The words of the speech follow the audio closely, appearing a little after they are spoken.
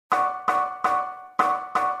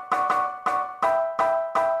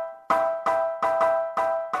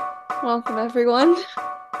Welcome everyone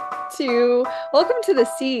to welcome to the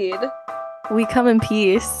seed. We come in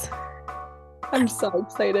peace. I'm so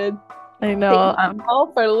excited. I Thank know. you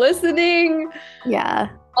all for listening. Yeah.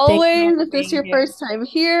 Thank you all Always, for if this is being your here. first time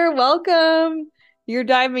here, welcome. You're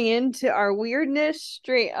diving into our weirdness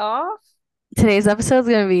straight off. Today's episode is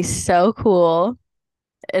gonna be so cool.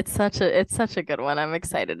 It's such a good one. I'm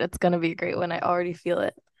excited. It's gonna be a great one. I already feel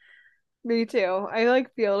it. Me too. I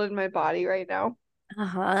like feel it in my body right now.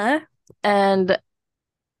 Uh-huh. And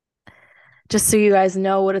just so you guys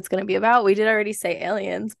know what it's gonna be about, we did already say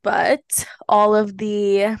aliens, but all of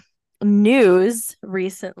the news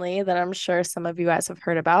recently that I'm sure some of you guys have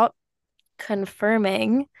heard about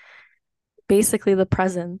confirming basically the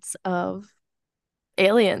presence of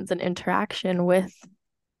aliens and interaction with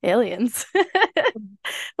aliens.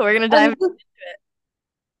 We're gonna And dive.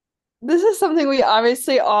 this is something we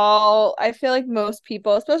obviously all, I feel like most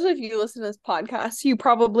people, especially if you listen to this podcast, you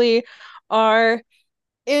probably are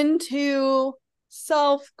into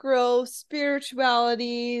self-growth,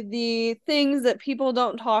 spirituality, the things that people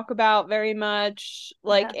don't talk about very much, Yeah.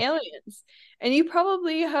 like aliens. And you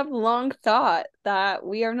probably have long thought that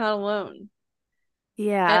we are not alone.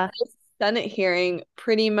 And Yeah. this Senate hearing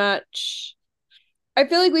pretty much, I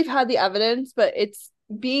feel like we've had the evidence, but it's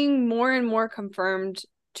being more and more confirmed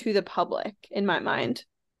to the public in my mind,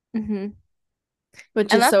 hmm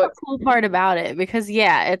which And is that's so the cool part about it because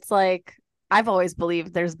yeah, it's like I've always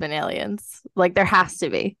believed there's been aliens. Like there has to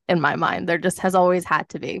be in my mind. There just has always had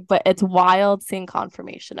to be. But it's wild seeing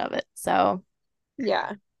confirmation of it. So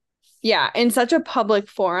yeah. Yeah, in such a public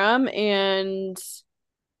forum and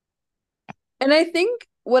I think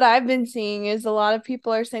what I've been seeing is a lot of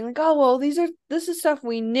people are saying like, "Oh, well, this is stuff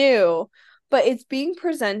we knew," but it's being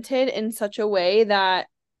presented in such a way that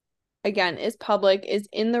again is public, is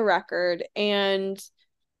in the record, and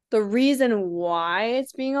the reason why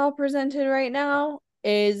it's being all presented right now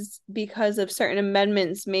is because of certain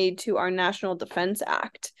amendments made to our National Defense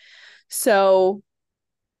Act. So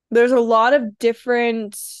there's a lot of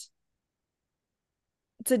different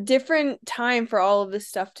it's a different time for all of this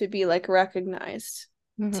stuff to be like recognized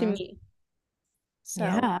to hmm me. So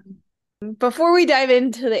yeah. before we dive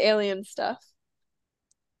into the alien stuff,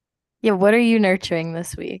 Yeah, what are you nurturing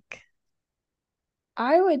this week?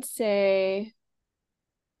 I would say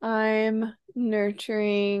I'm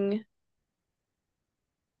nurturing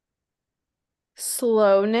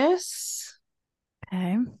slowness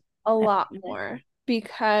Okay. a lot more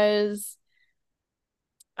because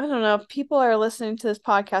I don't know, if people are listening to this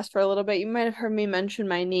podcast for a little bit, you might have heard me mention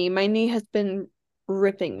my knee. My knee has been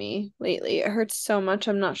ripping me lately. It hurts so much,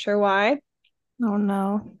 I'm not sure why. Oh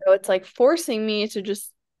no. So it's like forcing me to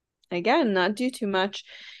just, again, not do too much,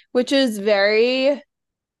 which is very,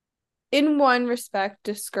 in one respect,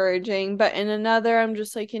 discouraging. But in another, I'm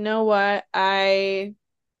just like, you know what? I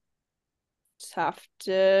just have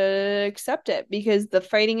to accept it because the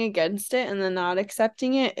fighting against it and the not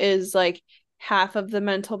accepting it is like half of the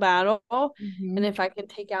mental battle. And hmm if I can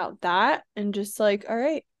take out that and just like, all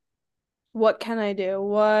right, what can I do?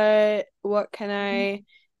 What can I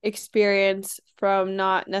experience from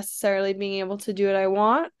not necessarily being able to do what I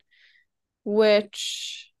want,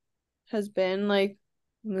 which has been like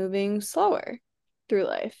moving slower through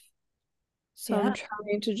life. So I'm Yeah.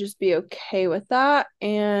 trying to just be okay with that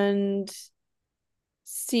and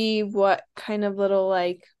see what kind of little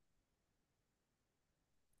like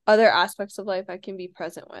other aspects of life I can be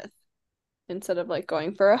present with instead of like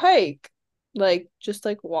going for a hike. Like just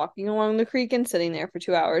like walking along the creek and sitting there for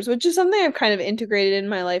 2 hours, which is something I've kind of integrated in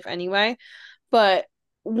my life anyway. But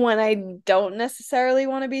when I don't necessarily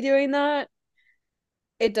want to be doing that,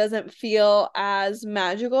 it doesn't feel as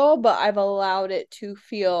magical, but I've allowed it to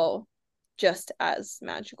feel just as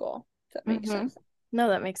magical, if that makes hmm sense. No,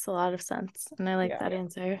 that makes a lot of sense. And I like Yeah. that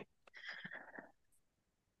answer.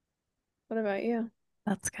 What about you?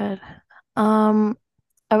 That's good. Um,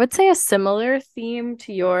 I would say a similar theme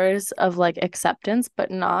to yours of like acceptance, but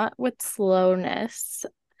not with slowness.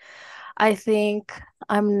 I think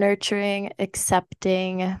I'm nurturing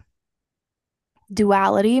accepting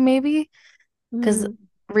duality, maybe, because Mm,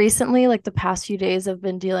 recently, like the past few days, I've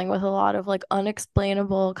been dealing with a lot of like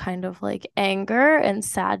unexplainable kind of like anger and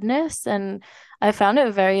sadness. And I found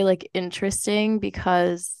it very like interesting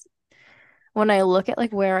because when I look at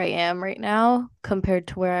like where I am right now compared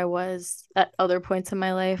to where I was at other points in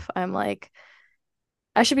my life, I'm like,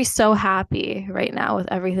 I should be so happy right now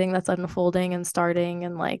with everything that's unfolding and starting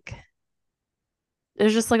and like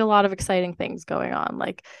there's just like a lot of exciting things going on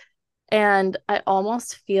like and I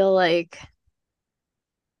almost feel like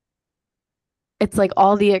it's like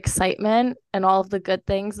all the excitement and all of the good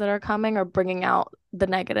things that are coming are bringing out the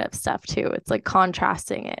negative stuff too. It's like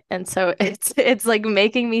contrasting it. And so it's like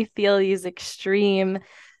making me feel these extreme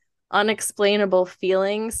unexplainable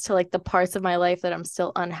feelings to like the parts of my life that I'm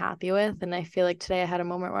still unhappy with. And I feel like today I had a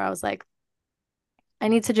moment where I was like, I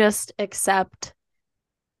need to just accept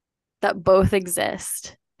that both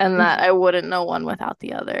exist and that I wouldn't know one without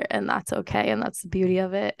the other. And that's okay. And that's the beauty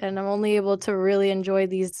of it. And I'm only able to really enjoy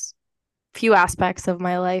these few aspects of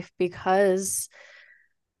my life because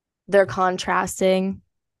they're contrasting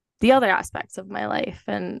the other aspects of my life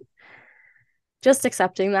and just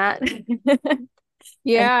accepting that. And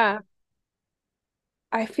Yeah.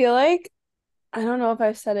 I feel like I don't know if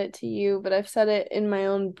I've said it to you, but I've said it in my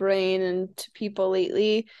own brain and to people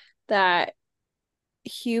lately that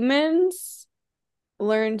humans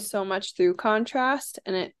learn so much through contrast,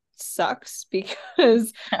 and it sucks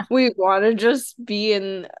because we want to just be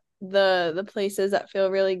in the places that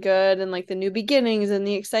feel really good and like the new beginnings and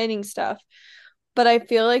the exciting stuff. But I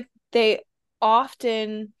feel like they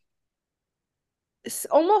often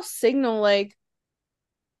almost signal like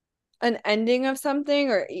an ending of something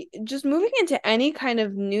or just moving into any kind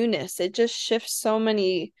of newness. It just shifts so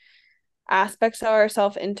many aspects of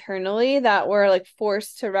ourselves internally that we're like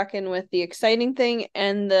forced to reckon with the exciting thing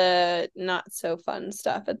and the not so fun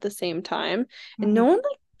stuff at the same time. And no Mhm. one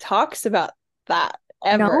like talks about that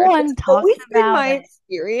No ever. It's one talks always been about my it.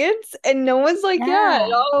 experience, and no one's like, yeah,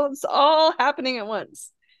 Yeah. it's all happening at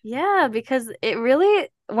once. Yeah, because it really,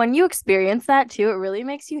 when you experience that too, it really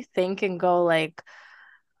makes you think and go like,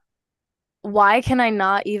 why can I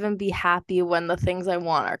not even be happy when the things I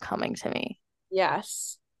want are coming to me?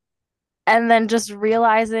 Yes. And then just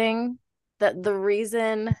realizing that the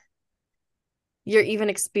reason you're even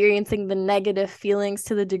experiencing the negative feelings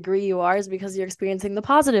to the degree you are is because you're experiencing the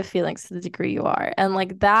positive feelings to the degree you are. And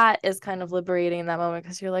like that is kind of liberating in that moment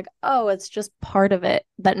because you're like, oh, it's just part of it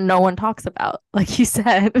that no one talks about, like you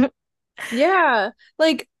said. Yeah.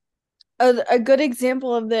 Like a good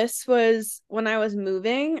example of this was when I was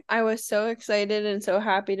moving. I was so excited and so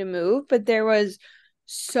happy to move, but there was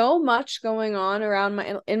so much going on around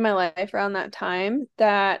my in my life around that time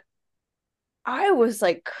that I was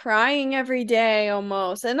like crying every day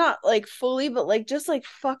almost, and not like fully, but like just like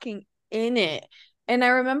fucking in it. And I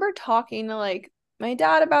remember talking to like my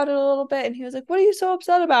dad about it a little bit, and he was like, "What are you so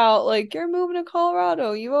upset about? Like you're moving to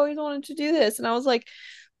Colorado. You always wanted to do this." And I was like,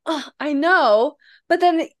 "Ugh, I know," but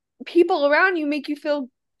then people around you make you feel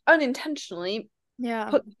unintentionally Yeah.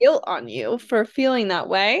 put guilt on you for feeling that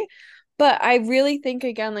way. But I really think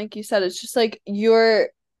again, like you said, it's just like you're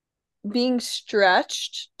being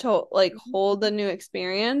stretched to like hold the new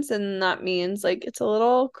experience, and that means like it's a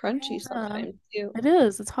little crunchy Yeah, sometimes too. it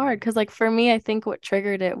is. It's hard because, like, for me, I think what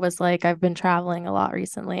triggered it was like I've been traveling a lot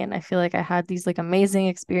recently, and I feel like I had these like amazing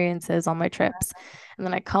experiences on my trips. And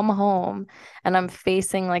then I come home and I'm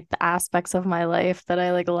facing like the aspects of my life that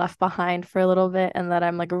I like left behind for a little bit and that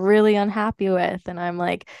I'm like really unhappy with. And I'm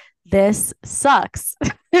like, this sucks.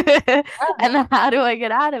 And how do I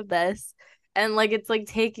get out of this? And like, it's like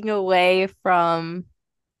taking away from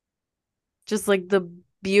just like the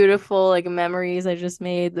beautiful like memories I just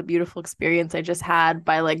made, the beautiful experience I just had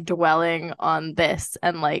by like dwelling on this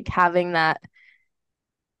and like having that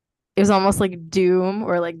it was almost like doom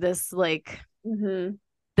or like this Mm-hmm.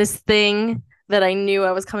 this thing that I knew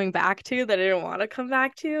I was coming back to that I didn't want to come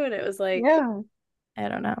back to and it was like Yeah. I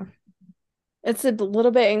don't know. It's a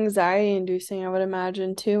little bit anxiety inducing, I would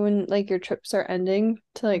imagine too, when like your trips are ending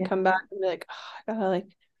to like Yeah. come back and be like, oh, I gotta like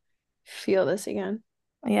feel this again.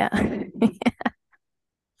 Yeah.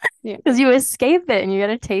 Yeah. Because you escape it and you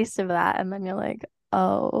get a taste of that and then you're like,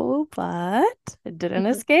 "Oh, but I didn't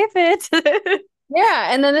escape it."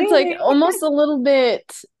 Yeah, and then it's like almost a little bit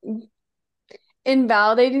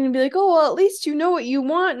invalidating to be like, oh, well, at least you know what you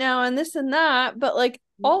want now and this and that. But like,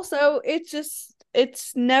 also,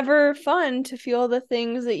 it's never fun to feel the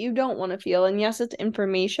things that you don't want to feel. And yes, it's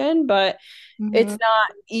information, but it's Mhm.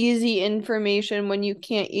 not easy information when you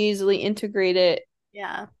can't easily integrate it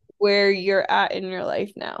Yeah. where you're at in your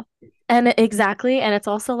life now. And exactly. And it's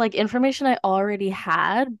also like information I already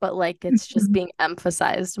had, but like it's just being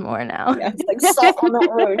emphasized more now. Yeah, it's like salt on that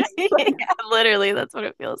wound. Yeah, literally, that's what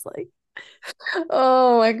it feels like.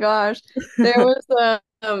 Oh my gosh. There was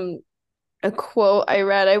a quote I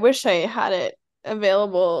read. I wish I had it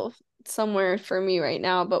available somewhere for me right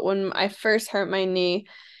now, but when I first hurt my knee,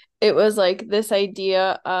 it was like this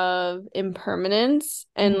idea of impermanence,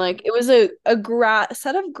 and like it was a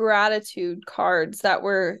set of gratitude cards that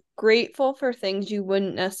were grateful for things you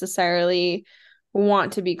wouldn't necessarily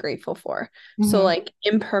want to be grateful for. So Mhm. like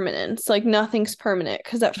impermanence, like nothing's permanent,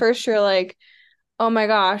 because at first you're like, oh my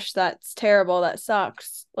gosh, that's terrible, that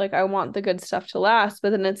sucks. Like I want the good stuff to last,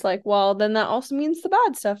 but then it's like, well, then that also means the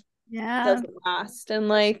bad stuff Yeah. doesn't last. And That's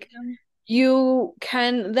like true. you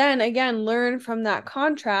can then again learn from that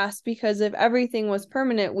contrast because if everything was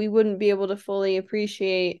permanent, we wouldn't be able to fully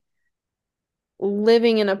appreciate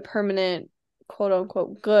living in a permanent quote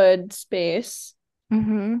unquote good space.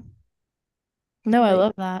 Mm-hmm. No, I Like,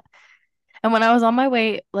 love that. And when I was on my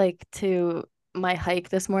way like to my hike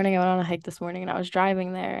this morning, I went on a hike this morning and I was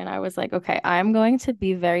driving there and I was like, okay, I'm going to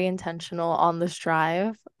be very intentional on this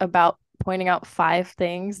drive about pointing out 5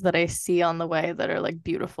 things that I see on the way that are like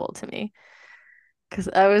beautiful to me. Because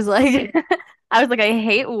I was like, I was like, I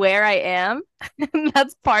hate where I am. And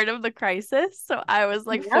that's part of the crisis. So I was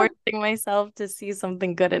like yeah, forcing myself to see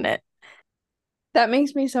something good in it. that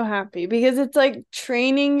makes me so happy because it's like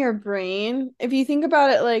training your brain. If you think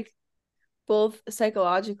about it like both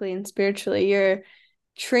psychologically and spiritually, you're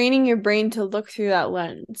training your brain to look through that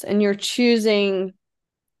lens and you're choosing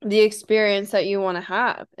the experience that you want to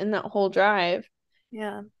have in that whole drive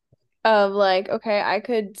Yeah. of like, okay, I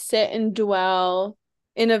could sit and dwell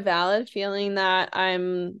in a valid feeling that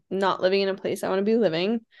I'm not living in a place I want to be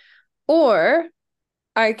living, or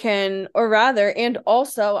I can, or rather, and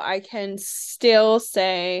also I can still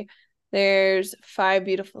say, there's 5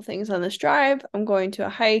 beautiful things on this drive. I'm going to a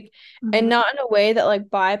hike, and Hmm. not in a way that like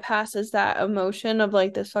bypasses that emotion of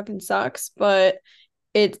like this fucking sucks, but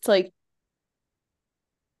it's like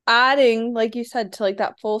adding, like you said, to like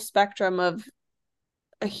that full spectrum of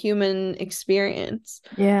a human experience.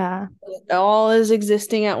 Yeah. It all is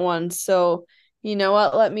existing at once. So, you know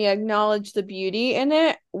what? Let me acknowledge the beauty in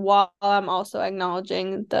it while I'm also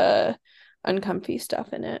acknowledging the uncomfy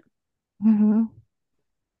stuff in it. Hmm.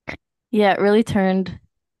 Yeah, it really turned,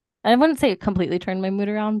 I wouldn't say it completely turned my mood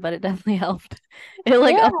around, but it definitely helped. It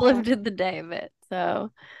like Yeah. uplifted the day a bit.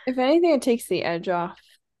 So, If anything, it takes the edge off.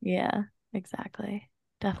 yeah, exactly.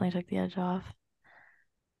 Definitely took the edge off.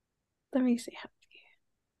 That makes me happy.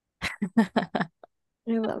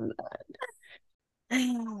 I love that.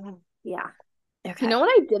 Yeah. You Okay. know what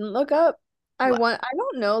I didn't look up? What? I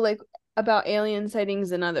don't know like about alien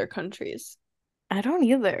sightings in other countries. I don't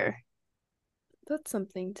either. That's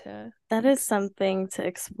something to That is ex something to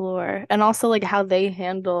explore. And also like how they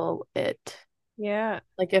handle it. yeah.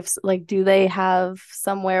 Like if like do they have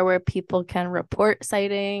somewhere where people can report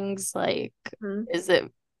sightings? Like Mhm. is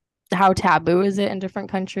it how taboo is it in different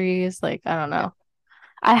countries? Like I don't Yeah. know.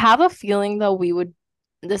 I have a feeling though we would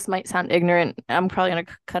this might sound ignorant. I'm probably gonna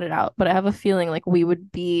cut it out, but I have a feeling like we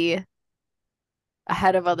would be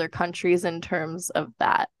ahead of other countries in terms of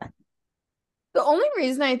that. The only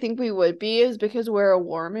reason I think we would be is because we're a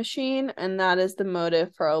war machine, and that is the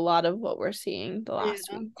motive for a lot of what we're seeing the last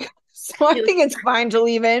Yeah. week. So I think it's fine to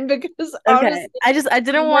leave in because Okay. honestly, I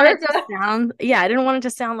didn't want it to America, sound I didn't want it to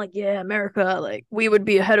sound like, yeah, America, like we would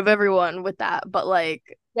be ahead of everyone with that. But like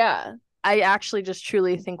yeah. I actually just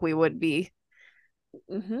truly think we would be.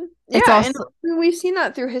 It's Yeah, and also we've seen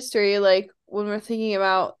that through history, like when we're thinking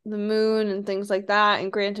about the moon and things like that.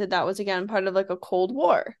 And granted, that was again part of like a Cold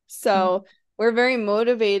War. So we're very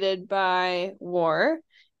motivated by war.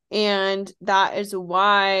 And that is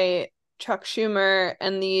why Chuck Schumer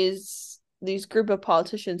and these group of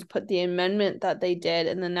politicians put the amendment that they did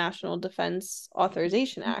in the National Defense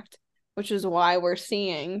Authorization Act, which is why we're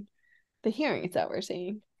seeing the hearings that we're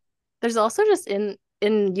seeing. there's also just in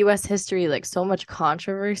US history like so much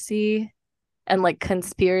controversy and like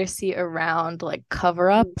conspiracy around like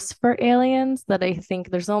cover-ups for aliens that I think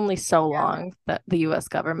there's only so long that the US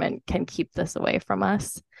government can keep this away from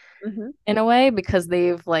us Mm-hmm. in a way because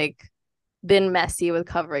they've like been messy with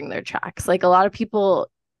covering their tracks. Like a lot of people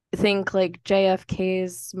think like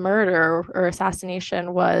JFK's murder or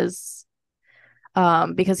assassination was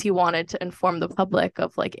because he wanted to inform the public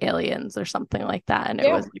of like aliens or something like that and it Yeah.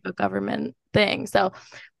 was like a government thing. So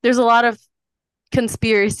there's a lot of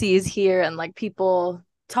conspiracies here and like people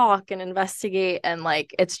talk and investigate and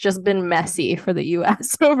like it's just been messy for the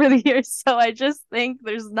US over the years. So I just think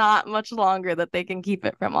there's not much longer that they can keep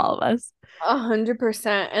it from all of us.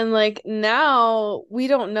 100%. And like now we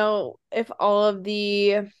don't know if all of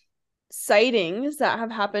the sightings that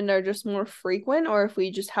have happened are just more frequent or if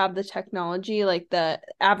we just have the technology like the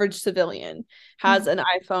average civilian has an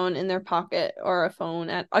iPhone in their pocket or a phone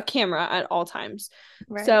at a camera at all times.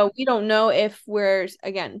 Right. So we don't know if we're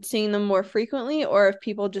again seeing them more frequently or if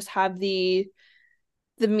people just have the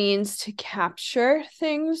means to capture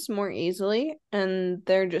things more easily and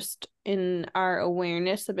they're just in our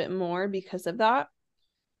awareness a bit more because of that.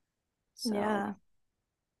 So, Yeah.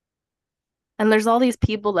 And there's all these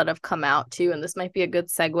people that have come out too, and this might be a good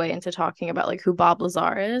segue into talking about like who Bob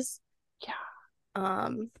Lazar is. yeah.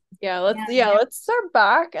 Let's start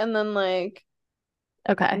back and then like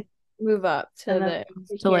Okay. move up to And then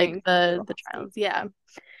the to like hearing the trials. Yeah.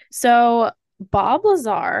 So Bob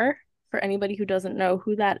Lazar, for anybody who doesn't know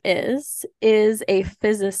who that is a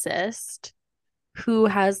physicist who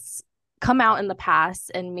has come out in the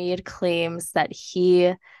past and made claims that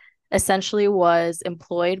he essentially was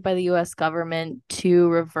employed by the US government to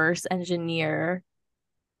reverse engineer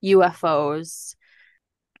UFOs,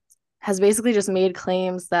 has basically just made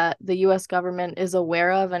claims that the US government is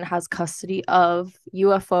aware of and has custody of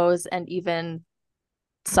UFOs and even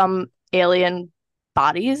some alien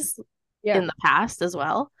bodies in the past as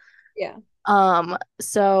well. Yeah.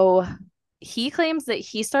 So he claims that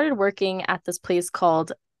he started working at this place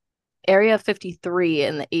called Area 53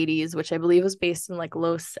 in the 80s, which I believe was based in like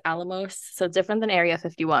Los Alamos, so different than Area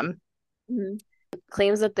 51. Mm-hmm.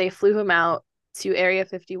 Claims that they flew him out to Area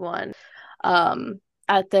 51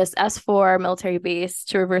 at this S4 military base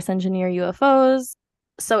to reverse engineer UFOs.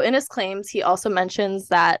 So in his claims, he also mentions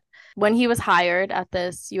that when he was hired at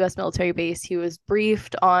this US military base, he was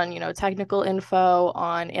briefed on, technical info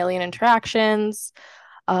on alien interactions.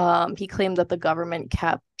 He claimed that the government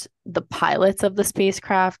kept the pilots of the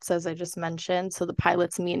spacecrafts, as I just mentioned. So the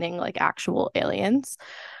pilots meaning like actual aliens.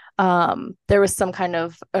 There was some kind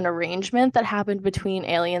of an arrangement that happened between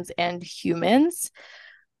aliens and humans,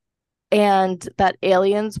 and that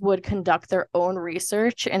aliens would conduct their own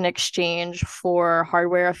research in exchange for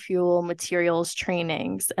hardware, fuel, materials,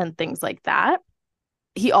 trainings, and things like that.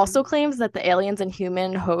 He also claims that the aliens and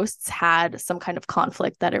human hosts had some kind of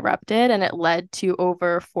conflict that erupted, and it led to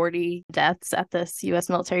over 40 deaths at this US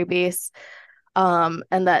military base. And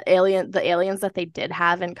that the aliens that they did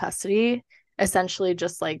have in custody essentially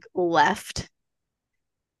just like left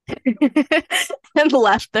and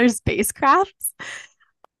left their spacecrafts.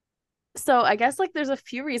 So I guess like there's a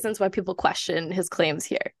few reasons why people question his claims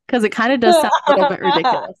here, because it kind of does sound a little bit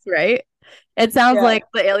ridiculous, right? It sounds like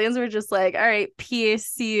the aliens were just like, all right, peace,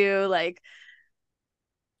 see you, like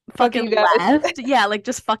fucking left. Yeah, like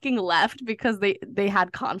just fucking left because they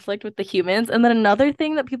had conflict with the humans. And then another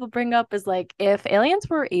thing that people bring up is like, if aliens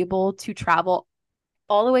were able to travel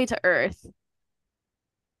all the way to Earth,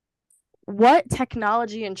 what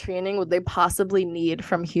technology and training would they possibly need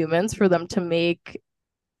from humans for them to make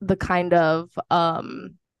the kind of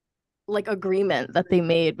like agreement that they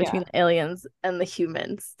made between the aliens and the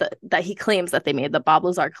humans that he claims that they made, that Bob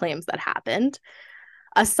Lazar claims that happened?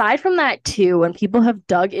 Aside from that, too, when people have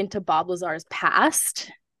dug into Bob Lazar's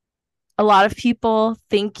past, a lot of people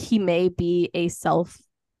think he may be a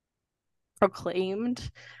self-proclaimed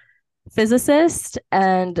physicist,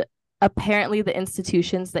 and apparently the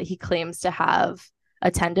institutions that he claims to have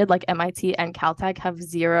attended, like MIT and Caltech, have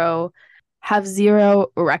zero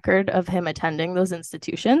record of him attending those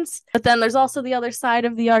institutions. But then there's also the other side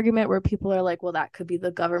of the argument where people are like, well, that could be the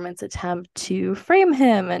government's attempt to frame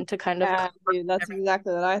him and to kind of dude, that's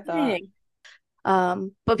exactly what I thought.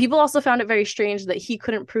 But people also found it very strange that he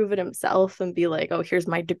couldn't prove it himself and be like, oh, here's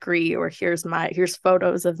my degree, or here's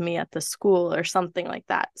photos of me at the school or something like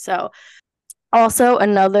that. So also,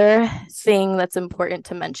 another thing that's important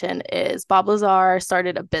to mention is Bob Lazar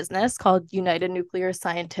started a business called United Nuclear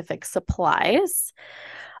Scientific Supplies.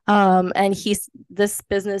 And this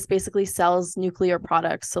business basically sells nuclear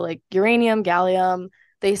products. So like uranium, gallium,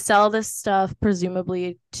 they sell this stuff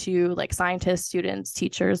presumably to like scientists, students,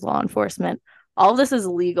 teachers, law enforcement. All of this is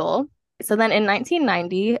legal. So then in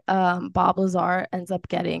 1990, Bob Lazar ends up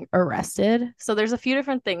getting arrested. So there's a few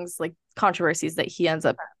different things, like controversies, that he ends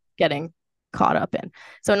up getting caught up in.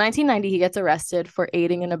 So in 1990, he gets arrested for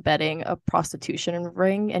aiding and abetting a prostitution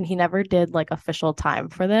ring, and he never did like official time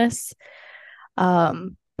for this. But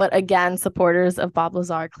again, supporters of Bob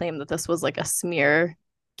Lazar claim that this was like a smear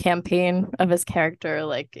campaign of his character,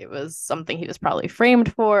 like it was something he was probably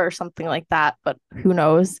framed for or something like that, but who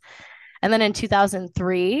knows. And then in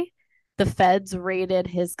 2003, the feds raided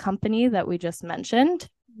his company that we just mentioned.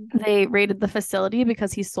 They raided the facility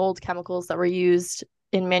because he sold chemicals that were used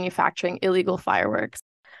in manufacturing illegal fireworks.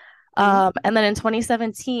 And then in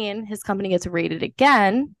 2017, his company gets raided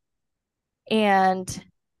again. And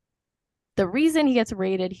the reason he gets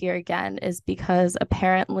raided here again is because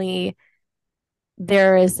apparently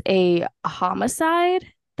there is a homicide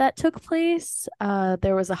that took place.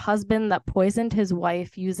 There was a husband that poisoned his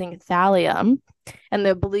wife using thallium, and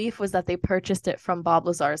the belief was that they purchased it from Bob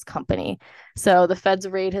Lazar's company. So the feds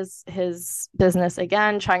raid his business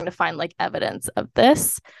again, trying to find like evidence of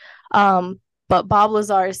this. But Bob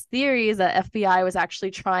Lazar's theory is that FBI was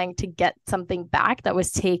actually trying to get something back that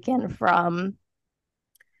was taken from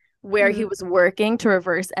where he was working to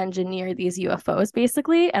reverse engineer these UFOs,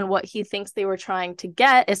 basically. And what he thinks they were trying to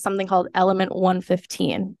get is something called element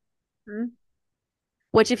 115,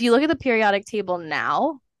 which, if you look at the periodic table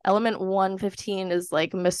now, element 115 is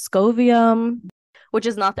like Moscovium, which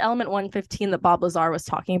is not the element 115 that Bob Lazar was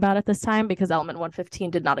talking about at this time, because element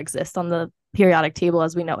 115 did not exist on the periodic table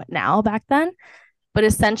as we know it now back then. But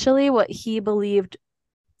essentially, what he believed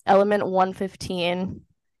element 115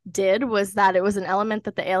 did was that it was an element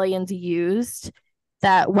that the aliens used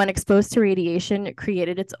that, when exposed to radiation, it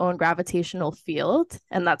created its own gravitational field.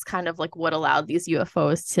 And that's kind of like what allowed these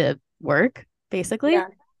UFOs to work, basically. Yeah.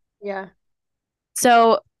 Yeah.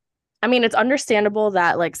 So, I mean, it's understandable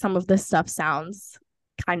that like some of this stuff sounds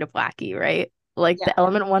kind of wacky, right? Like the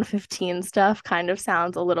element 115 stuff kind of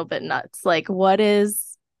sounds a little bit nuts. Like, what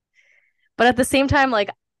is, but at the same time, like,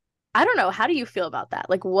 I don't know. How do you feel about that?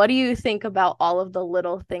 Like, what do you think about all of the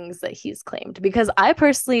little things that he's claimed? Because I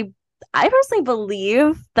personally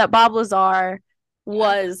believe that Bob Lazar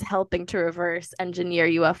was helping to reverse engineer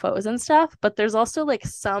UFOs and stuff. But there's also like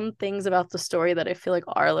some things about the story that I feel like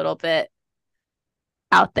are a little bit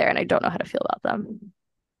out there, and I don't know how to feel about them.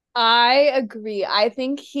 I agree. I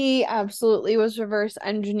think he absolutely was reverse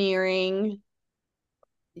engineering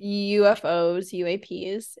UFOs,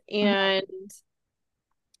 UAPs, and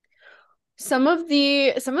some of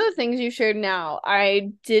the things you shared now,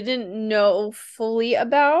 I didn't know fully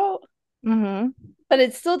about, but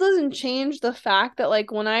it still doesn't change the fact that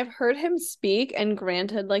like when I've heard him speak, and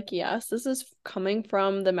granted, like yes, this is coming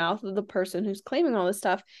from the mouth of the person who's claiming all this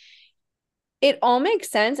stuff, it all makes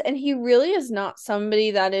sense, and he really is not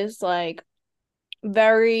somebody that is like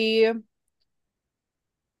very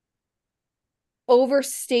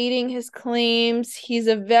overstating his claims. He's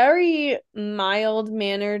a very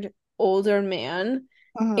mild-mannered older man,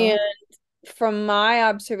 and from my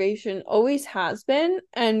observation, always has been,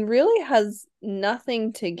 and really has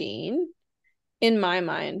nothing to gain, in my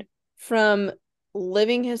mind, from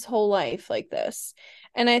living his whole life like this.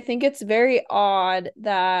 And I think it's very odd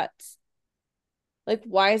that, like,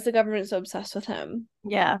 why is the government so obsessed with him?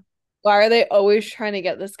 Yeah. Why are they always trying to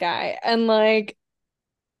get this guy? And like,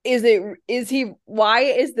 why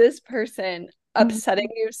is this person upsetting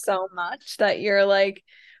you so much that you're like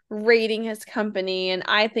raiding his company, and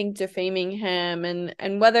I think defaming him,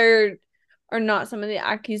 and whether or not some of the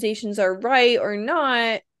accusations are right or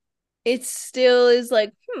not, it still is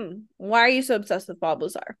like, why are you so obsessed with Bob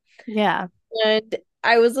Lazar? Yeah. And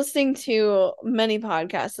I was listening to many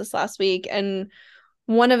podcasts this last week, and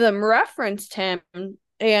one of them referenced him,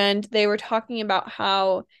 and they were talking about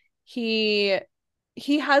how he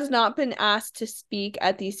has not been asked to speak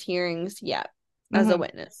at these hearings yet as a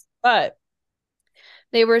witness, but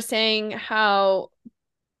they were saying how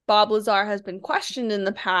Bob Lazar has been questioned in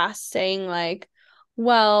the past, saying like,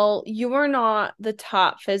 well, you are not the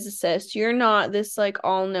top physicist, you're not this like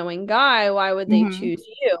all-knowing guy, why would they choose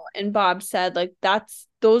you? And Bob said like,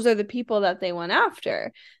 those are the people that they went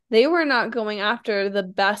after. They were not going after the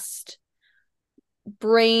best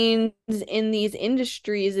brains in these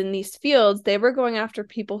industries, in these fields. They were going after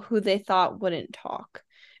people who they thought wouldn't talk,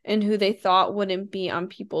 and who they thought wouldn't be on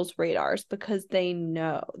people's radars, because they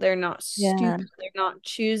know they're not stupid. They're not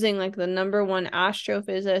choosing like the number one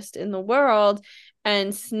astrophysicist in the world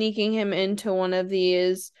and sneaking him into one of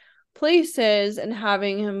these places and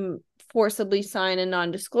having him forcibly sign a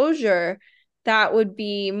non-disclosure. That would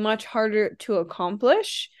be much harder to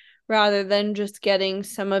accomplish, rather than just getting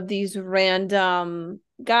some of these random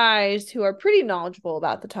guys who are pretty knowledgeable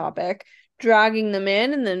about the topic, dragging them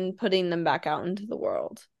in and then putting them back out into the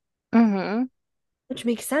world. Which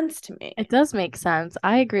makes sense to me. It does make sense.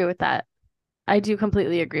 I agree with that. I do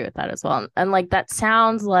completely agree with that as well. And like, that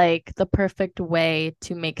sounds like the perfect way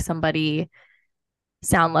to make somebody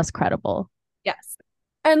sound less credible. Yes.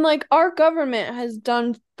 And like, our government has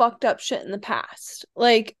done fucked up shit in the past.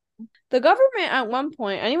 Like, the government at one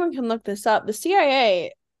point, anyone can look this up, the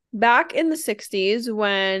CIA, back in the 60s,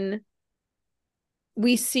 when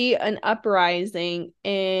we see an uprising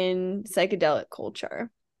in psychedelic culture,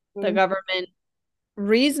 the government,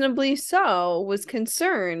 reasonably so, was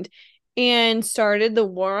concerned and started the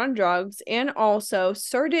war on drugs, and also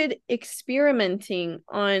started experimenting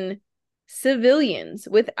on civilians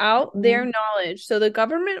without their knowledge. So the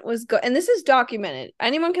government was and this is documented.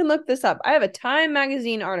 Anyone can look this up. I have a Time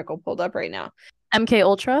magazine article pulled up right now. MK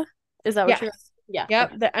Ultra? Is that what you're? Yeah. Yep.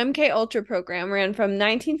 Okay. The MK Ultra program ran from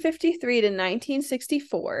 1953 to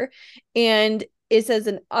 1964, and it says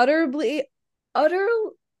an utterly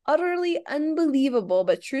utterly unbelievable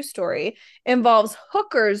but true story involves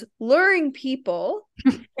hookers luring people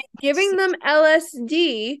and giving them LSD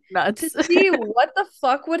to Nuts. see what the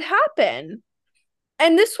fuck would happen.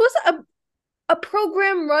 And this was a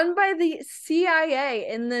program run by the CIA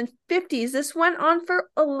in the 50s. This went on for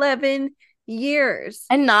 11 years.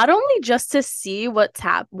 And not only just to see what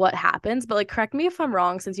happens, but like correct me if I'm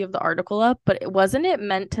wrong since you have the article up, but wasn't it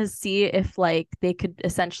meant to see if like they could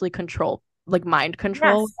essentially control like mind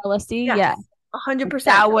control Yes. LSD? Yes. Yeah. 100%.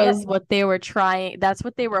 That was what they were trying. That's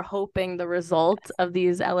what they were hoping the result of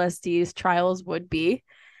these LSD's trials would be.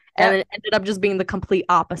 And Yep. it ended up just being the complete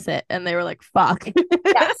opposite. And they were like, fuck.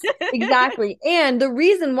 Yes, exactly. And the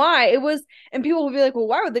reason why it was, and people will be like, well,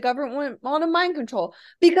 why would the government want to mind control?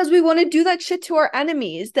 Because we want to do that shit to our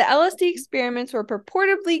enemies. The LSD experiments were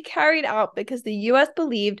purportedly carried out because the US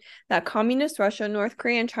believed that communist Russia, North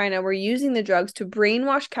Korea, and China were using the drugs to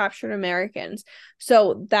brainwash captured Americans.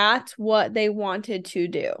 So that's what they wanted to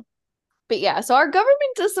do. But yeah, so our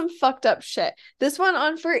government does some fucked up shit. This went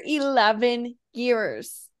on for 11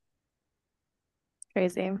 years.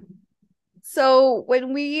 Crazy. So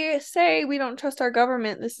when we say we don't trust our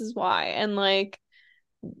government, this is why. And like,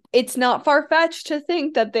 it's not far-fetched to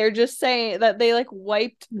think that they're just saying that they like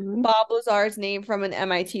wiped Bob Lazar's name from an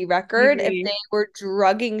MIT record if they were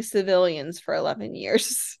drugging civilians for 11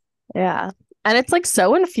 years. Yeah. And it's like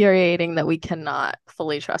so infuriating that we cannot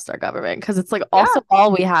fully trust our government because it's like also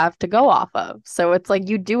all we have to go off of. So it's like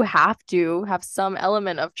you do have to have some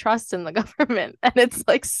element of trust in the government. And it's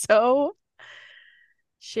like so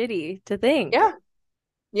shitty to think. Yeah.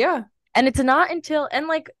 Yeah. And it's not until, and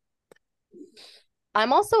like,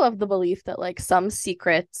 I'm also of the belief that like some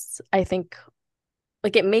secrets, I think,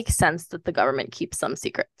 like it makes sense that the government keeps some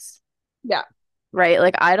secrets. Yeah. Right?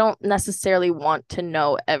 Like, I don't necessarily want to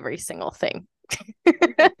know every single thing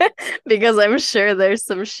because I'm sure there's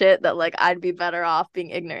some shit that like I'd be better off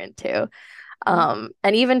being ignorant to. And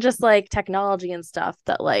even just like technology and stuff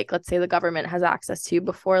that like let's say the government has access to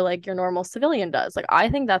before like your normal civilian does. Like I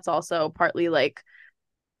think that's also partly like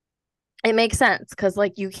it makes sense because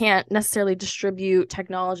like you can't necessarily distribute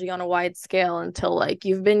technology on a wide scale until like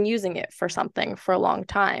you've been using it for something for a long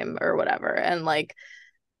time or whatever, and like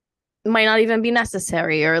might not even be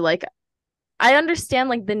necessary, or like I understand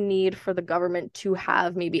like the need for the government to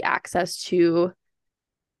have maybe access to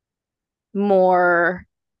more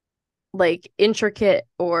like intricate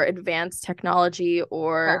or advanced technology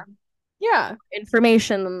or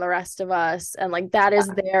information than the rest of us, and like that is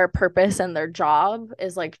their purpose and their job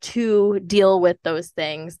is like to deal with those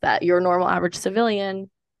things that your normal average civilian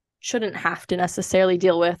shouldn't have to necessarily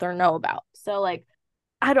deal with or know about. So like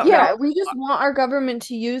I don't know. We just want our government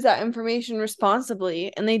to use that information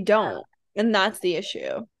responsibly and they don't. And that's the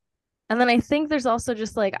issue. And then I think there's also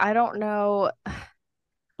just like I don't know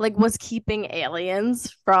like was keeping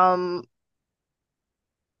aliens from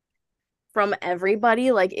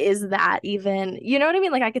everybody, like is that even, you know what I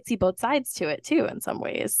mean? Like I could see both sides to it too in some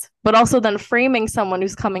ways, but also then framing someone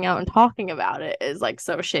who's coming out and talking about it is like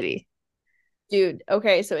so shitty. Dude,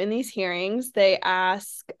 okay, so in these hearings they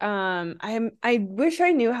ask I wish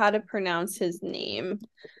I knew how to pronounce his name.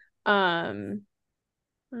 It's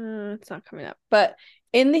not coming up, but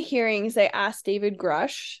in the hearings they asked David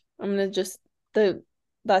Grush. I'm gonna just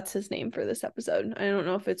that's his name for this episode. I don't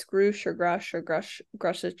know if it's Grush or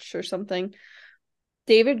Grushich or something.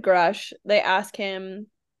 David Grush, they ask him,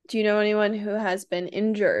 do you know anyone who has been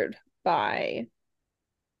injured by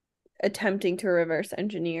attempting to reverse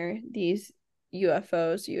engineer these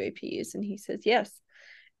UFOs, UAPs? And he says yes.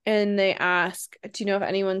 And they ask, do you know if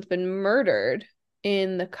anyone's been murdered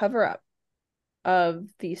in the cover-up of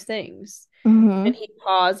these things? And he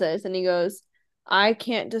pauses and he goes, I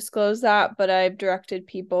can't disclose that, but I've directed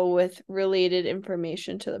people with related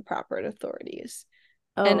information to the proper authorities.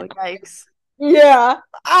 And yikes. Yeah,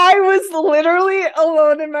 I was literally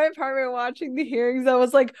alone in my apartment watching the hearings. I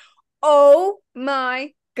was like, oh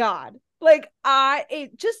my God. Like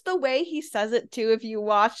it just the way he says it too, if you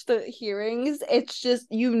watch the hearings, it's just,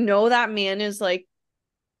 you know, that man is like,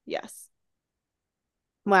 yes.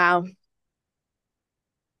 Wow.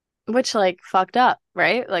 Which like fucked up,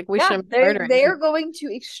 right? Like we shouldn't be murdering. They're going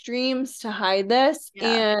to extremes to hide this,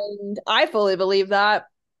 and I fully believe that.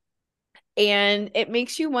 And it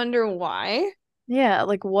makes you wonder why. Yeah,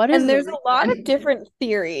 like what is and there's a lot of different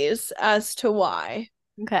theories as to why.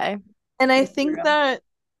 Okay. And I think that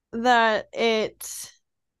it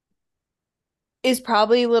is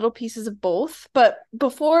probably little pieces of both. But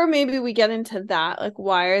before maybe we get into that, like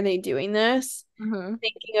why are they doing this?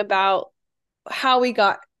 Thinking about how we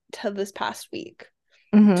got to this past week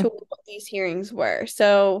to what these hearings were.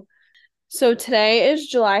 So So today is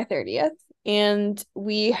July 30th, and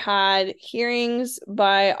we had hearings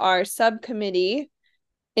by our subcommittee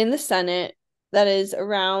in the Senate that is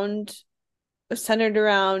centered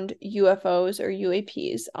around UFOs or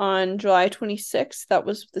UAPs on July 26th. That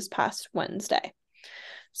was this past Wednesday.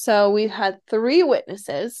 So we've had three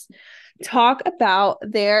witnesses talk about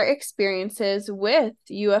their experiences with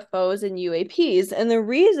UFOs and UAPs. And the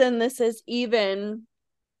reason this is even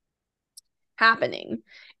happening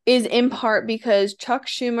is in part because Chuck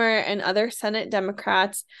Schumer and other Senate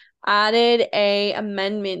Democrats added a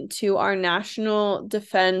amendment to our National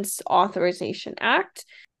Defense Authorization Act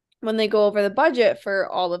when they go over the budget for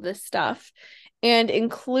all of this stuff, and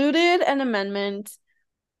included an amendment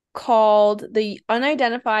called the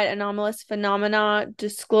Unidentified Anomalous Phenomena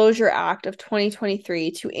Disclosure Act of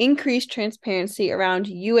 2023 to increase transparency around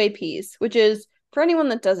UAPs, which is, for anyone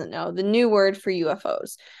that doesn't know, the new word for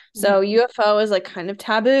UFOs. So UFO is like kind of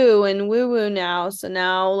taboo and woo-woo now. So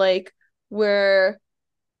now like we're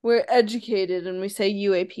educated and we say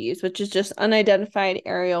UAPs, which is just unidentified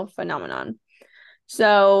aerial phenomenon.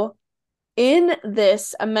 So in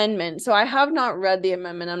this amendment, so I have not read the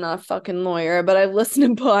amendment. I'm not a fucking lawyer, but I've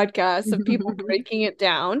listened to podcasts of people breaking it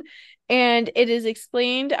down. And it is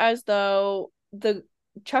explained as though the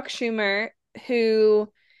Chuck Schumer, whose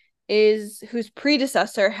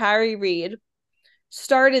predecessor, Harry Reid,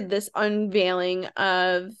 started this unveiling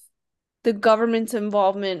of the government's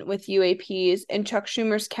involvement with UAPs, and Chuck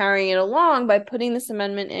Schumer's carrying it along by putting this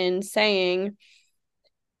amendment in saying,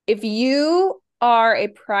 if you are a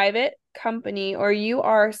private company or you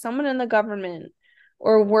are someone in the government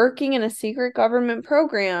or working in a secret government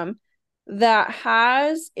program that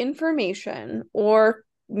has information or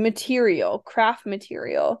material, craft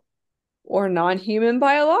material, or non-human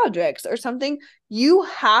biologics or something, you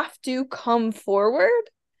have to come forward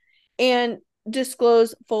and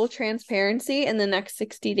disclose full transparency in the next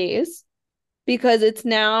 60 days because it's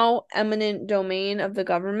now eminent domain of the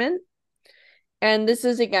government. And this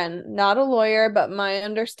is, again, not a lawyer, but my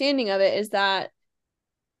understanding of it is that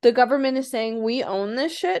the government is saying we own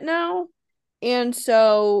this shit now. And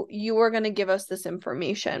so you are going to give us this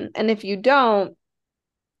information. And if you don't,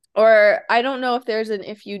 or I don't know if there's an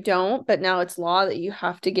if you don't, but now it's law that you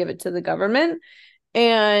have to give it to the government.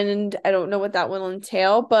 And I don't know what that will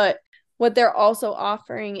entail, but what they're also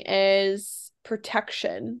offering is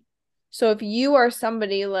protection. So if you are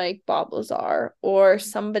somebody like Bob Lazar or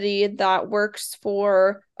somebody that works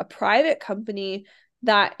for a private company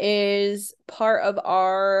that is part of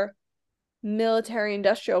our military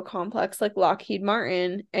industrial complex like Lockheed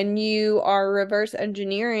Martin, and you are reverse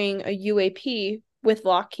engineering a UAP with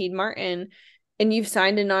Lockheed Martin, and you've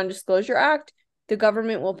signed a non-disclosure act, the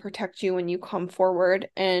government will protect you when you come forward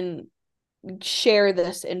and share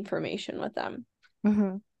this information with them.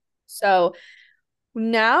 Mm-hmm. So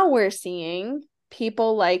now we're seeing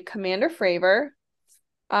people like Commander Fravor,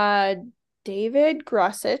 David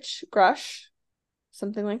Grush,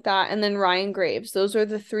 something like that, and then Ryan Graves. Those are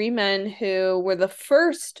the three men who were the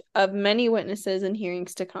first of many witnesses and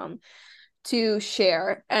hearings to come to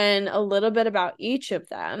share. And a little bit about each of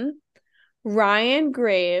them. Ryan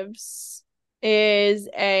Graves is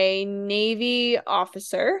a Navy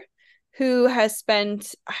officer who has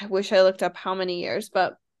spent, I wish I looked up how many years,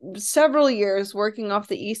 but several years working off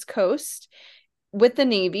the East Coast with the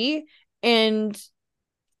Navy, and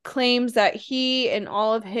claims that he and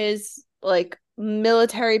all of his like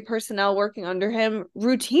military personnel working under him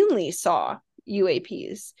routinely saw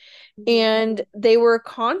UAPs, and they were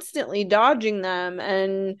constantly dodging them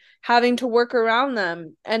and having to work around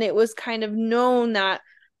them. And it was kind of known that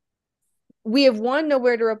we have, one,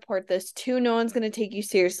 nowhere to report this, two, no one's going to take you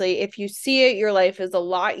seriously. If you see it, your life is a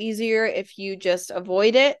lot easier if you just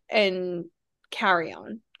avoid it and carry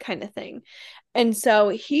on, kind of thing. And so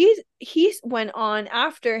he went on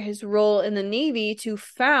after his role in the Navy to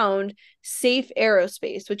found Safe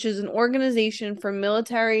Aerospace, which is an organization for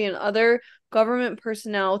military and other government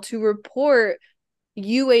personnel to report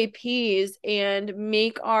UAPs and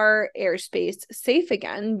make our airspace safe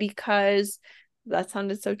again, because that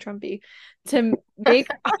sounded so Trumpy, to make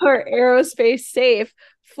our aerospace safe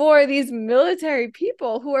for these military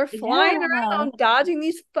people who are flying around dodging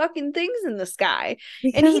these fucking things in the sky.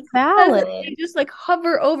 Because and he valid. they just like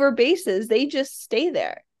hover over bases. They just stay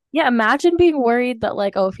there. Yeah, imagine being worried that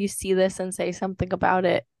like, oh, if you see this and say something about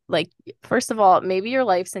it, like, first of all, maybe your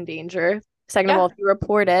life's in danger. Second of all, if you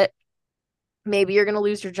report it, maybe you're gonna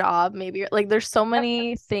lose your job. Maybe you're like, there's so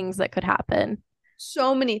many things that could happen.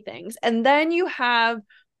 So many things. And then you have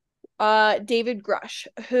David Grush,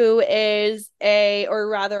 who is or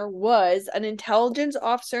rather was an intelligence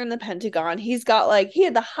officer in the Pentagon. He's got like, he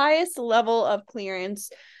had the highest level of clearance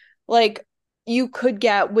like you could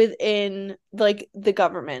get within like the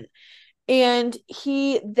government. And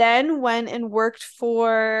he then went and worked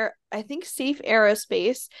for, I think, Safe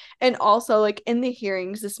Aerospace. And also, like, in the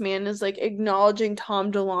hearings, this man is like acknowledging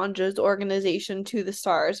Tom DeLonge's organization To the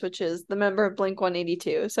Stars, which is the member of Blink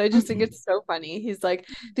 182. So I just think it's so funny. He's like,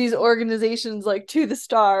 these organizations like To the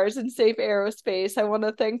Stars and Safe Aerospace. I want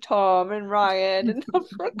to thank Tom and Ryan. And I'm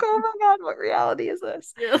like, oh my God, what reality is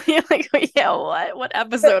this? Really? Like, yeah, what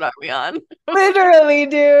episode are we on? Literally,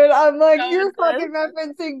 dude. I'm like, So you're intense. fucking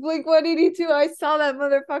referencing Blink 182. I saw that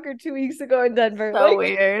motherfucker 2 weeks ago in Denver. So Like,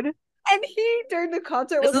 weird. and he during the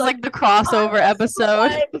concert This was is like, like the crossover I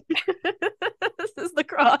episode. was This is the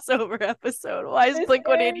crossover episode. Why is this Blink is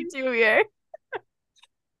 182 here?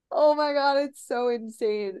 oh my God, it's so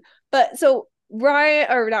insane. But so Ryan,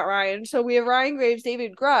 or not Ryan, so we have Ryan Graves,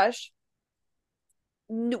 David Grush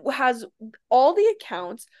has all the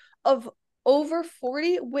accounts of over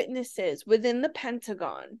 40 witnesses within the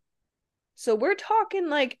Pentagon. So we're talking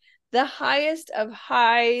like the highest of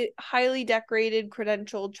highly decorated,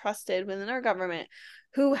 credentialed, trusted within our government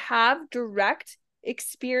who have direct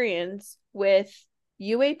experience with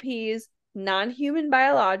UAPs, non-human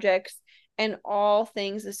biologics, and all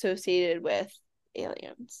things associated with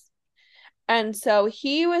aliens. And so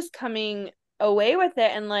he was coming away with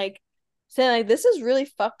it and like saying like this is really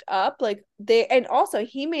fucked up. Like they, and also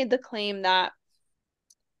he made the claim that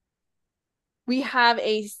we have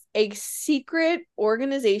a secret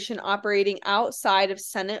organization operating outside of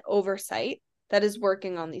Senate oversight that is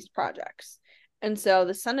working on these projects. And so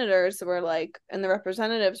the senators were like, and the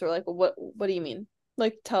representatives were like, well, what do you mean?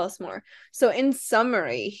 Like, tell us more. So in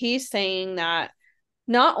summary, he's saying that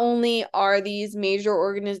not only are these major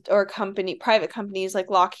private companies like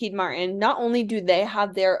Lockheed Martin, not only do they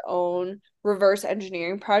have their own reverse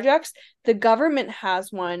engineering projects, the government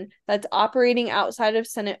has one that's operating outside of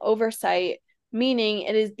Senate oversight, meaning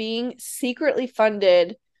it is being secretly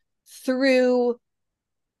funded through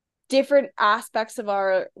different aspects of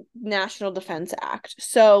our National Defense Act.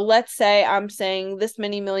 So let's say I'm saying this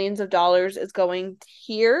many millions of dollars is going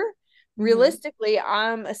here. Realistically,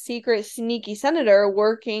 I'm a secret sneaky senator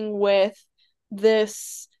working with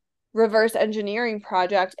this reverse engineering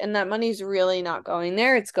project, and that money's really not going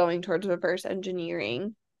there. It's going towards reverse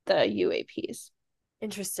engineering the UAPs.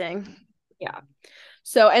 Interesting. Yeah.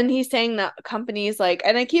 So, and he's saying that companies like,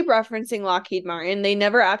 and I keep referencing Lockheed Martin, they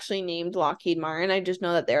never actually named Lockheed Martin. I just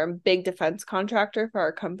know that they're a big defense contractor for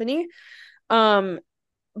our company.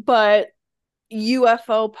 But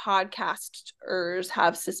UFO podcasters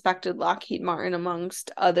have suspected Lockheed Martin, amongst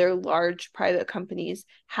other large private companies,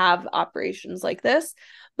 have operations like this.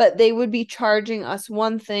 But they would be charging us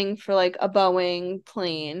one thing for like a Boeing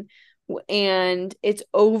plane, and it's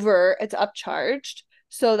upcharged.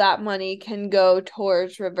 So that money can go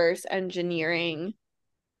towards reverse engineering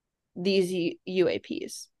these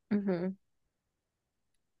UAPs. And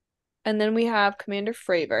then we have Commander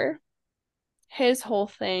Fravor. His whole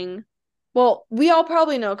thing. Well, we all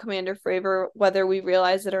probably know Commander Fravor, whether we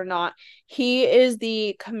realize it or not. He is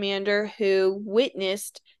the commander who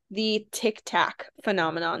witnessed the Tic Tac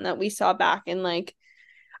phenomenon that we saw back in like,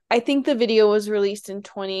 I think the video was released in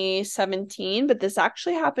 2017, but this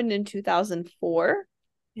actually happened in 2004.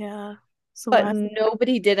 Yeah. So but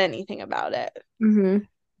nobody did anything about it,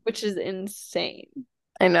 which is insane.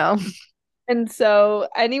 I know. And so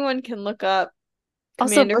anyone can look up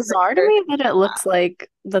Also Commander bizarre to Fravor. me that it looks like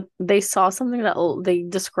that they saw something that they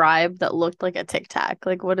described that looked like a Tic Tac.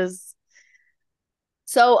 Like, what is?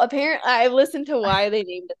 So apparently, I listened to why they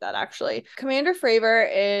named it that actually. Commander Fravor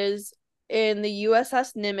is in the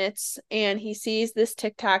USS Nimitz and he sees this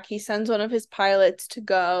Tic Tac. He sends one of his pilots to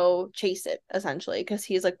go chase it, essentially, because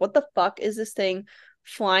he's like, what the fuck is this thing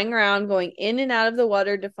flying around, going in and out of the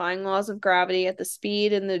water, defying laws of gravity at the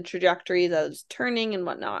speed and the trajectory that it's turning and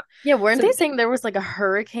whatnot. Yeah, weren't they saying there was like a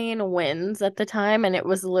hurricane winds at the time and it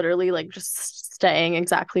was literally like just staying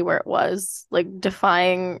exactly where it was, like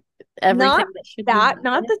defying everything that should be not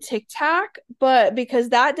the Tic Tac, but because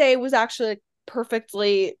that day was actually like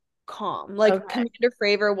perfectly calm. Like Commander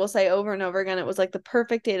Fravor will say over and over again, it was like the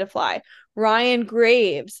perfect day to fly. Ryan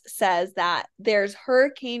Graves says that there's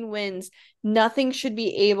hurricane winds, nothing should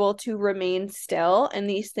be able to remain still, and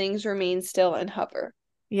these things remain still and hover.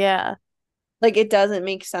 Yeah. Like it doesn't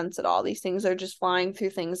make sense at all. These things are just flying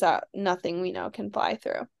through things that nothing we know can fly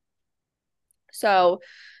through. So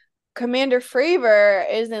Commander Fravor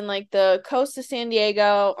is in like the coast of San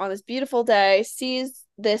Diego on this beautiful day, sees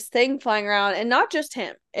this thing flying around, and not just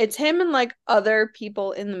him. It's him and like other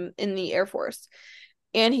people in the Air Force.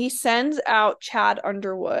 And he sends out Chad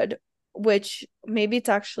Underwood, which maybe it's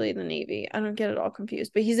actually the Navy. I don't get it all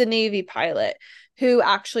confused, but he's a Navy pilot who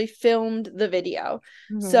actually filmed the video.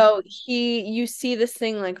 Mm-hmm. So you see this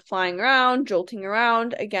thing like flying around, jolting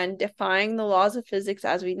around, again, defying the laws of physics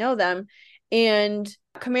as we know them. And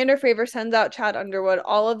Commander Fravor sends out Chad Underwood.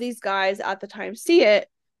 All of these guys at the time see it.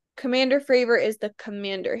 Commander Fravor is the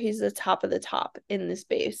commander. He's the top of the top in this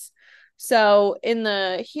base. So in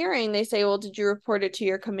the hearing, they say, well, did you report it to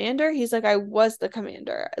your commander? He's like, I was the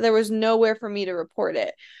commander. There was nowhere for me to report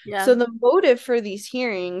it. Yeah. So the motive for these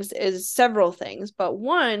hearings is several things. But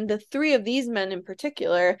one, the three of these men in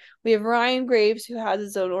particular, we have Ryan Graves, who has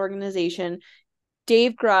his own organization,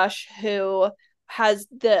 Dave Grush, who has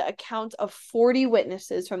the account of 40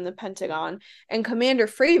 witnesses from the Pentagon, and Commander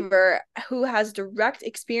Fravor, who has direct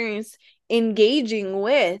experience engaging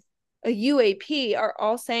with a UAP, are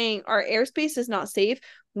all saying our airspace is not safe.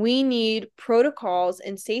 We need protocols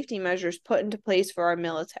and safety measures put into place for our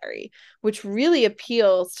military, which really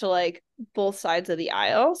appeals to like both sides of the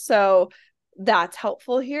aisle. So that's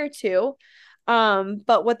helpful here too.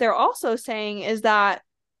 But what they're also saying is that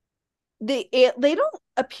they don't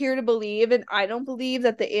appear to believe, and I don't believe,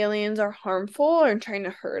 that the aliens are harmful or trying to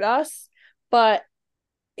hurt us. But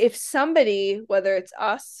if somebody, whether it's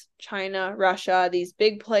us, China, Russia, these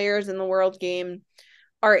big players in the world game,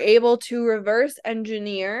 are able to reverse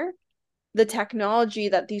engineer the technology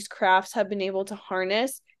that these crafts have been able to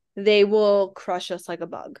harness, they will crush us like a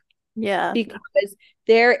bug. Yeah. Because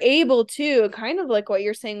they're able to, kind of like what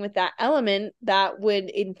you're saying with that element that would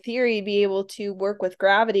in theory be able to work with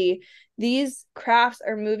gravity, these crafts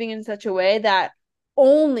are moving in such a way that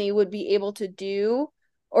only would be able to do,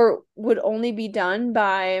 or would only be done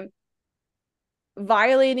by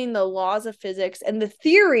violating the laws of physics and the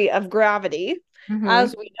theory of gravity Mm-hmm.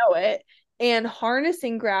 as we know it, and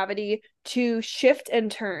harnessing gravity to shift and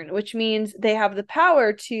turn, which means they have the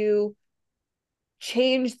power to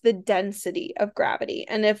change the density of gravity.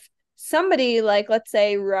 And if somebody like, let's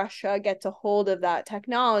say, Russia gets a hold of that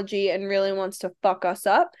technology and really wants to fuck us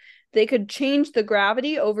up, they could change the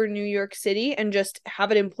gravity over New York City and just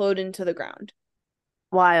have it implode into the ground.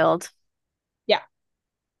 Wild. Yeah.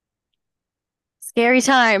 Scary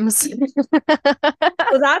times.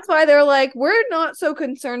 So that's why they're like, we're not so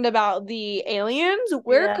concerned about the aliens.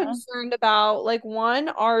 We're Yeah. concerned about, like, one,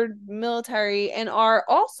 our military, and our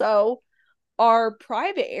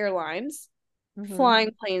private airlines Mm-hmm.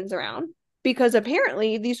 flying planes around. Because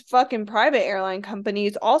apparently these fucking private airline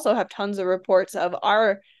companies also have tons of reports of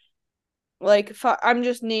our, like, I'm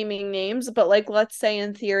just naming names, but like, let's say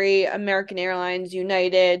in theory, American Airlines,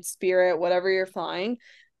 United, Spirit, whatever you're flying,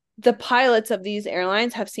 the pilots of these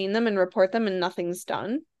airlines have seen them and report them, and nothing's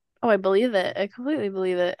done. Oh, I believe it. I completely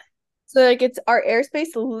believe it. So like, it's, our airspace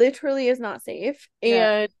literally is not safe,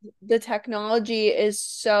 Yeah. and the technology is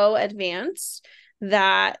so advanced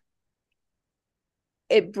that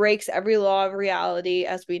it breaks every law of reality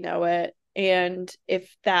as we know it. And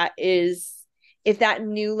if that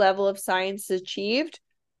new level of science is achieved,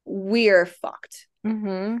 we're fucked.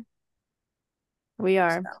 Mm-hmm. We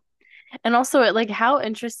are. So, And also like how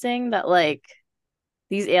interesting that like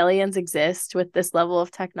these aliens exist with this level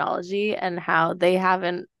of technology and how they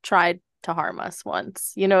haven't tried to harm us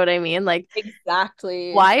once. You know what I mean? Like,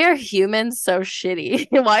 exactly. why are humans so shitty?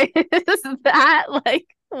 Why is that like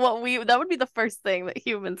that would be the first thing that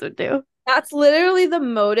humans would do? That's literally the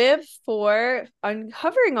motive for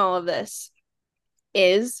uncovering all of this,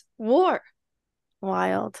 is war.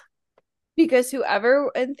 Wild. Because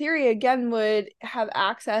whoever, in theory, again, would have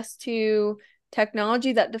access to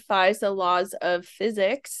technology that defies the laws of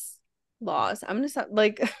physics, laws, I'm gonna stop,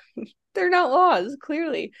 like, they're not laws,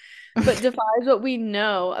 clearly, but defies what we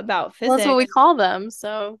know about Well, that's what we physics. call them,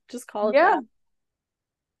 so just call it Yeah,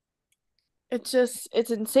 that.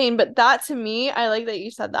 it's insane. But that, to me, I like that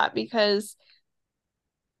you said that, because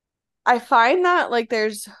I find that like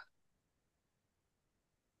there's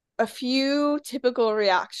a few typical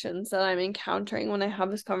reactions that I'm encountering when I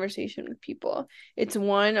have this conversation with people. It's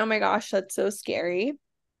one, oh my gosh, that's so scary.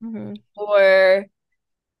 Mm-hmm. Or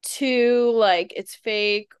two, like, it's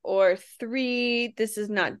fake. Or three, this is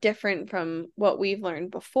not different from what we've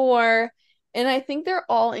learned before. And I think they're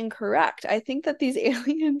all incorrect. I think that these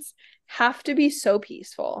aliens have to be so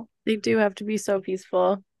peaceful. They do have to be so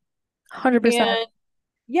peaceful. 100%. And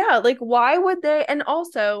yeah, like, why would they? And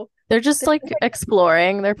also, They're just like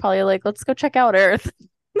exploring. They're probably like, let's go check out Earth.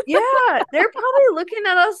 yeah, they're probably looking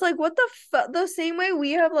at us like, what the fuck? The same way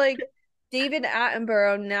we have like David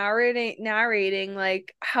Attenborough narrating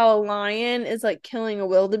like how a lion is like killing a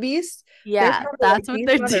wildebeest. They're Yeah, probably like that's what these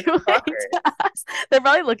they're doing motherfuckers. to us. They're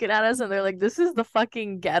probably looking at us and they're like, this is the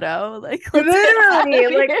fucking ghetto. Like, let's get out of Literally,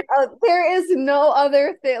 like here. there is no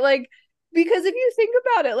other thing. Like because if you think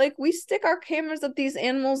about it, like we stick our cameras up these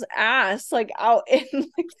animals' ass, like out in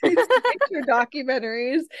like these nature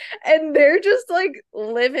documentaries, and they're just like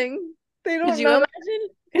living. They Could don't you know. imagine?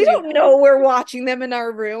 They Could you don't know we're watching them in our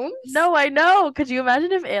rooms. No, I know. Could you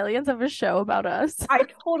imagine if aliens have a show about us? I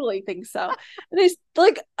totally think so. And it's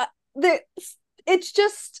like it's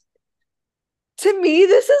just to me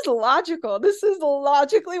this is logical. This is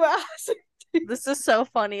logically what has to do. This is so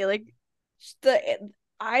funny. Like, The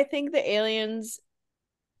I think the aliens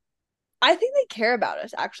I think they care about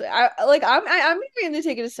us actually. I'm even going to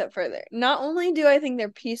take it a step further. Not only do I think they're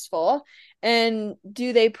peaceful and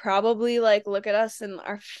do they probably like look at us and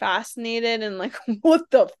are fascinated and like what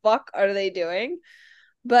the fuck are they doing?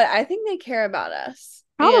 But I think they care about us.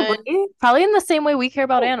 probably, And probably in the same way we care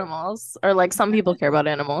about oh, animals, or like some people care about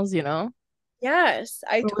animals, you know? yes,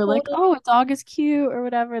 I Where we're like, totally oh, a dog is cute or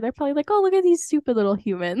whatever. They're probably like, oh, look at these stupid little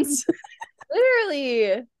humans.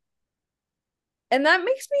 literally. And that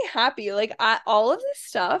makes me happy. Like all of this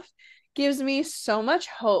stuff gives me so much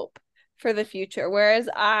hope for the future. Whereas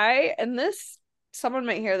and this, someone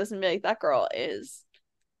might hear this and be like, that girl is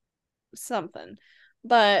something.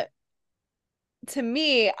 But to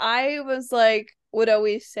me, I was like, would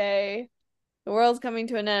always say, the world's coming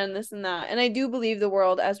to an end, this and that. And I do believe the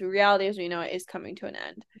world, as reality as we know it, is coming to an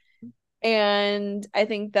end. And I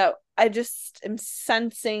think that I just am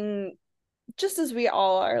sensing, just as we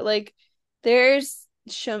all are, like, there's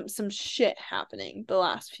some shit happening the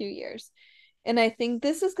last few years. And I think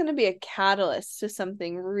this is going to be a catalyst to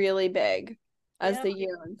something really big as Yeah, the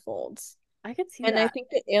year unfolds. I could see And I that. think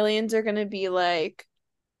that aliens are going to be like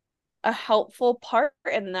a helpful part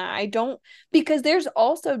in that. I don't because there's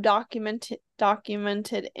also documented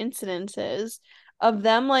incidences of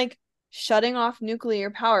them like shutting off nuclear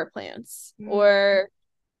power plants Mm. or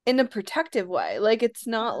in a protective way. Like it's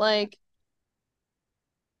not like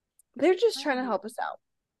they're just trying to help us out.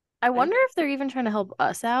 I I wonder think. if they're even trying to help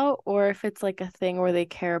us out or if it's like a thing where they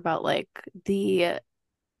care about like the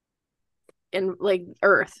in like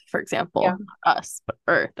Earth, for Yeah. example, not us, but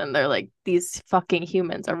Earth, and they're like, these fucking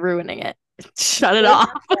humans are ruining it. Shut it There's off.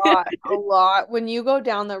 a lot. When you go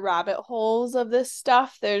down the rabbit holes of this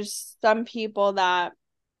stuff, there's some people that,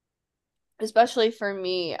 especially for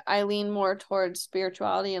me, I lean more towards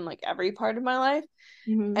spirituality in like every part of my life.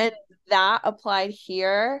 Mhm. And that applied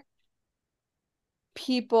here,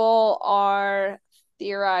 people are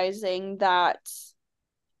theorizing that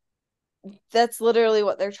that's literally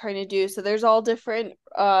what they're trying to do. So there's all different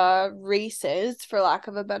races, for lack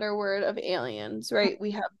of a better word, of aliens, right?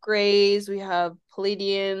 We have Greys, we have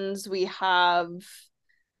Pleiadians, we have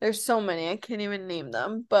there's so many, I can't even name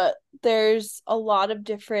them, but there's a lot of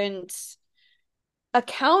different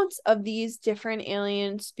accounts of these different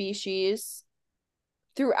alien species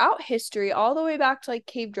throughout history, all the way back to like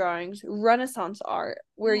cave drawings, Renaissance art,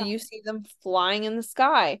 where Yeah. you see them flying in the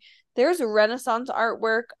sky. There's a Renaissance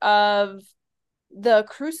artwork of the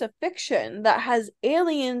crucifixion that has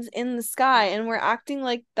aliens in the sky, and we're acting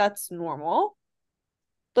like that's normal.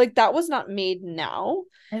 Like that was not made now.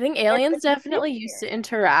 I think And aliens it's been definitely used here. to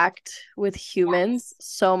interact with humans Yes.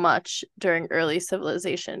 so much during early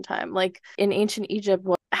civilization time. Like in ancient Egypt,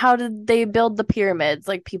 how did they build the pyramids?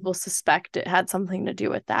 Like people suspect it had something to do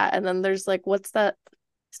with that. And then there's like, what's that?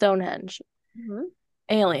 Stonehenge. Mhm.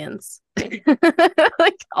 Aliens.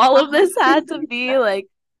 Like all of this had to be like,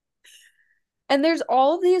 And there's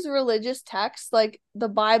all of these religious texts, like the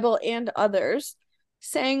Bible and others,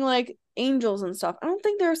 saying like angels and stuff. I don't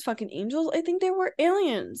think there was fucking angels. I think they were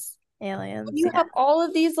aliens. aliens. You Yeah. have all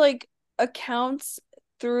of these like accounts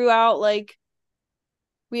throughout, like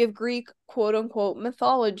we have Greek quote unquote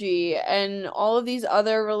mythology and all of these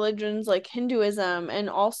other religions like Hinduism and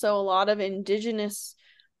also a lot of indigenous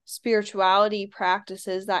spirituality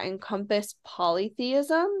practices that encompass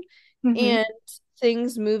polytheism Mm-hmm. and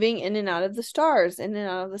things moving in and out of the stars, in and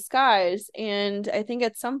out of the skies. And I think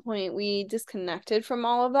at some point we disconnected from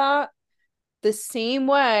all of that. The same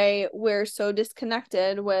way we're so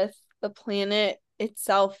disconnected with the planet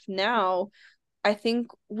itself now, I think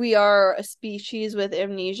we are a species with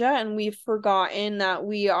amnesia and we've forgotten that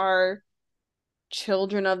we are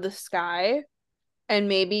children of the sky and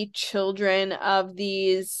maybe children of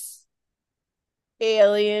these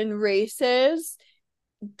alien races.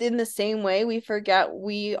 In the same way, we forget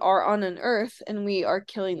we are on an earth and we are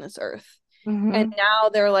killing this earth. And Mm-hmm. now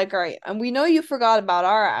they're like, all right, and we know you forgot about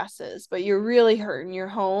our asses, but you're really hurting your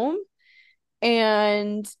home.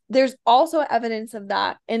 And there's also evidence of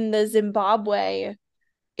that in the Zimbabwe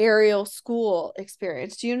aerial school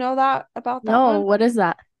experience. Do you know that about that No, one? what is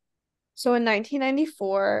that? So in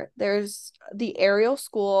 1994, there's the Ariel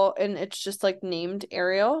School, and it's just like named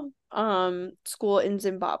Ariel school in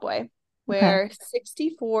Zimbabwe, Okay. where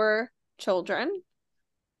 64 children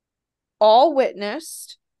all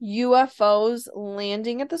witnessed UFOs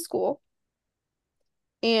landing at the school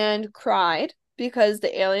and cried because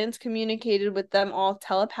the aliens communicated with them all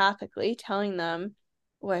telepathically, telling them,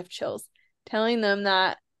 oh, I have chills, telling them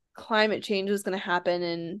that climate change was going to happen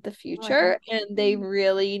in the Oh my God. future, and they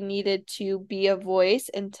really needed to be a voice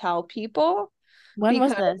and tell people When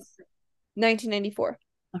was because this? 1994.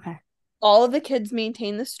 Okay. All of the kids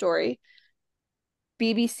maintained the story.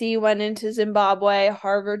 BBC went into Zimbabwe.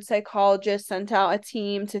 Harvard psychologists sent out a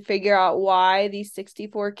team to figure out why these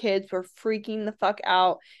 64 kids were freaking the fuck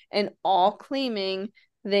out and all claiming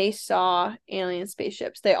they saw alien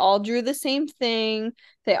spaceships. They all drew the same thing.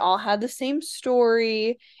 They all had the same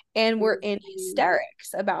story and were in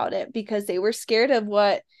hysterics about it because they were scared of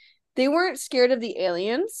what they weren't scared of the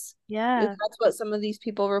aliens. Yeah. That's what some of these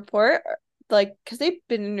people report, like, because they've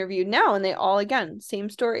been interviewed now and they all, again, same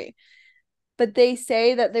story, but they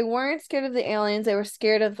say that they weren't scared of the aliens, they were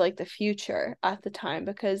scared of like the future at the time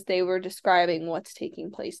because they were describing what's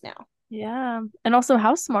taking place now. Yeah. And also,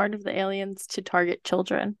 how smart of the aliens to target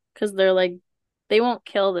children, because they're like, they won't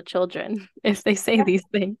kill the children if they say Yeah, these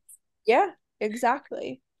things. yeah,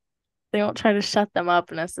 exactly. They won't try to shut them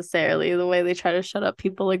up necessarily the way they try to shut up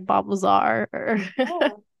people like Bob Lazar or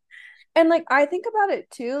Yeah. And like I think about it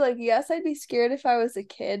too, like yes, I'd be scared if I was a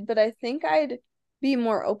kid, but I think I'd be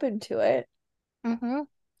more open to it. hmm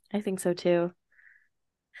I think so too.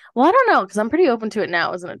 Well, I don't know, because I'm pretty open to it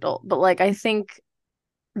now as an adult. But like I think,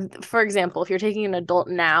 for example, if you're taking an adult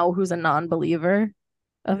now who's a non-believer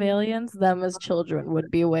of Mhm. aliens, them as children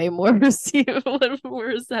would be way more more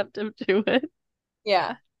receptive to it.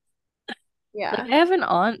 Yeah. Like Yeah. I have an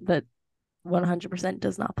aunt that 100%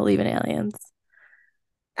 does not believe in aliens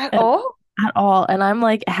At and all? at all. And I'm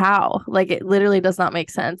like, how? Like it literally does not make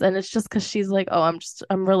sense. And it's just because she's like, oh,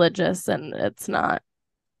 I'm religious and it's not.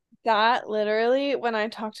 That literally, when I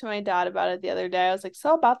talked to my dad about it the other day, I was like,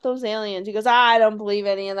 so about those aliens. He goes, I don't believe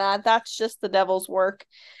any of that. That's just the devil's work.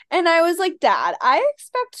 And I was like, Dad, I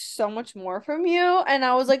expect so much more from you. And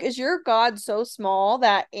I was like, is your God so small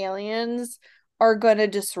that aliens are going to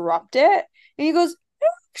disrupt it? And he goes, "No,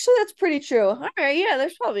 actually, that's pretty true. All right, yeah,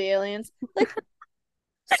 there's probably aliens. Like,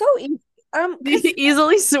 so easy. Because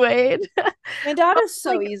Easily swayed. my dad But, is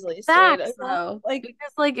so like easily swayed. facts though. Like,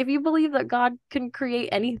 Because like if you believe that God can create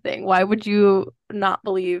anything, why would you not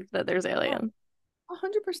believe that there's oh, aliens?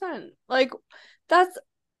 100%. Like, that's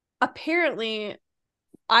apparently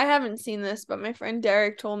I haven't seen this, but my friend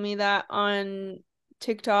Derek told me that on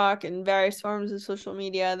TikTok and various forms of social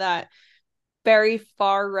media that very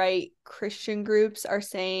far right Christian groups are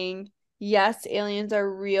saying, yes, aliens are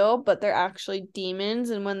real, but they're actually demons.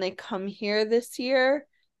 And when they come here this year,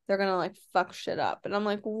 they're gonna like fuck shit up. And I'm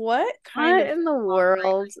like, what kind What of in the right?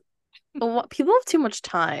 world? What, people have too much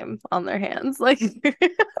time on their hands. Like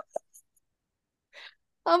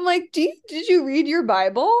I'm like, did you read your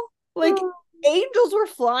Bible? Like angels were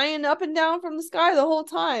flying up and down from the sky the whole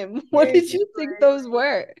time. What did you think seriously. those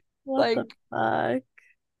were? What the Like, fuck?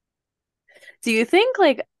 Do you think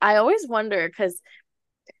like I always wonder because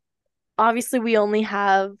obviously we only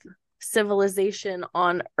have civilization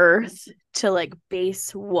on Earth to like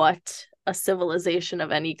base what a civilization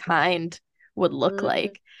of any kind would look mm,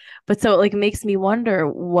 like. But so it like makes me wonder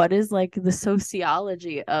what is like the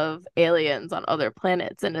sociology of aliens on other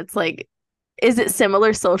planets. And it's like, is it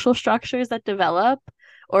similar social structures that develop,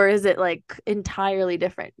 or is it like entirely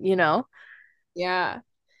different, you know? yeah.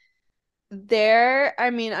 There, I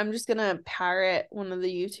mean, I'm just gonna parrot one of the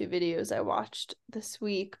YouTube videos I watched this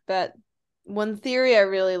week, but one theory I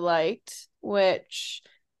really liked, which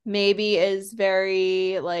maybe is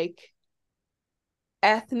very like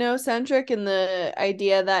ethnocentric in the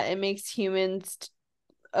idea that it makes humans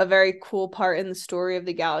a very cool part in the story of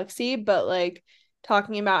the galaxy, but like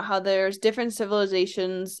talking about how there's different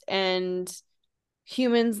civilizations and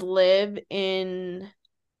humans live in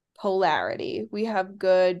polarity. We have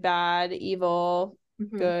good, bad, evil,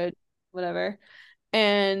 Mhm. good, whatever.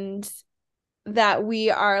 And that we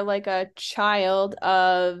are like a child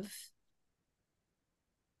of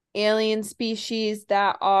alien species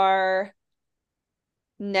that are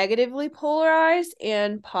negatively polarized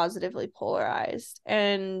and positively polarized.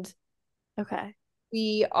 And Okay.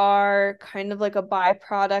 we are kind of like a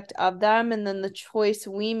byproduct of them. And then the choice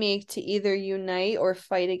we make to either unite or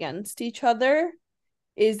fight against each other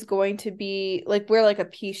is going to be like we're like a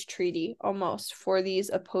peace treaty almost for these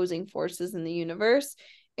opposing forces in the universe.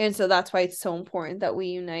 And so that's why it's so important that we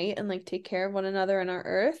unite and like take care of one another in our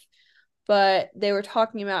Earth. But they were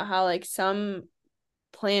talking about how like some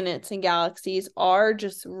planets and galaxies are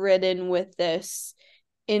just ridden with this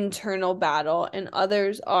internal battle, and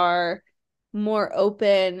others are more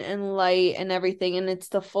open and light and everything. And it's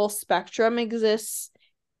the full spectrum exists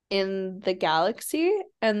in the galaxy,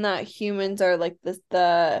 and that humans are like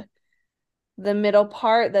the middle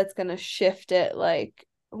part that's gonna shift it like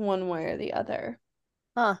one way or the other.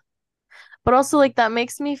 Huh. But also like that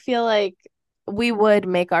makes me feel like we would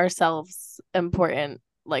make ourselves important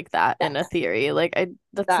like that in a Yes, theory. Like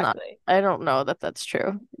that's not exactly. I don't know that that's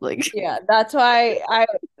true. Like Yeah, that's why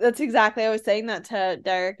that's exactly I was saying that to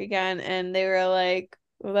Derek again, and they were like,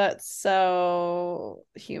 well, that's so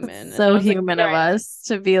it's human. And I so was like, human you're of right. us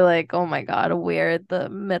to be like, "Oh my God, we're the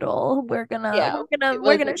middle. We're gonna Yeah. we're gonna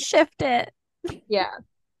we're Like gonna shift it." yeah,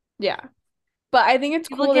 yeah. But I think it's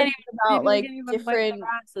People cool to can't think about people like can't even wipe their different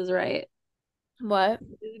asses right. what,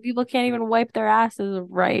 People can't even wipe their asses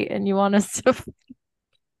right, and you want us to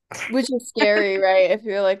which is scary, right? If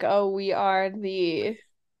you're like, oh, we are the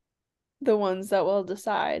ones that will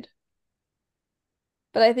decide.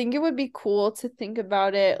 But I think it would be cool to think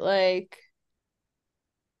about it like,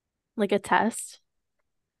 like a test.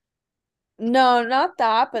 no, not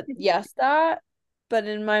that, but yes, that. But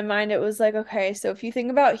in my mind, it was like, okay, so if you think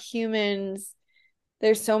about humans,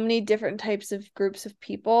 there's so many different types of groups of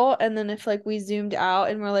people. And then if like we zoomed out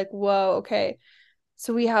and we're like, whoa, okay,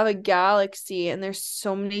 so we have a galaxy and there's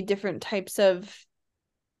so many different types of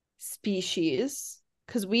species,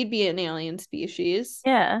 because we'd be an alien species.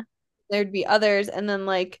 Yeah. There'd be others. And then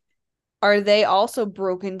like, are they also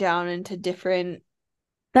broken down into different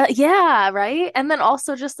That yeah, right? And then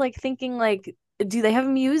also just like thinking like do they have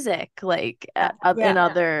music like yeah. in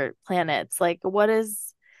other planets? Like what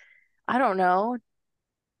is I don't know.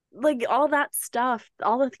 Like all that stuff,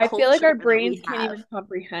 all the I feel like culture our that brains we can't have. even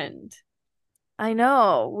comprehend. I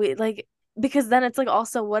know. We like because then it's like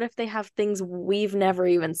also what if they have things we've never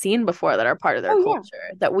even seen before that are part of their Oh yeah.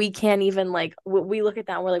 culture that we can't even like we look at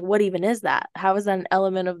that and we're like what even is that? How is that an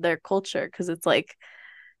element of their culture? Because it's like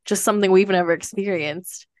just something we've never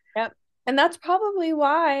experienced. Yep. And that's probably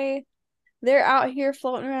why they're out here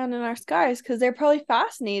floating around in our skies, because they're probably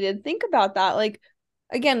fascinated. Think about that. Like,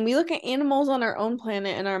 again, we look at animals on our own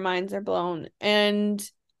planet and our minds are blown. And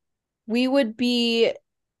we would be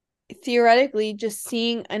theoretically just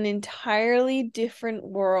seeing an entirely different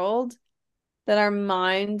world that our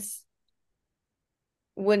minds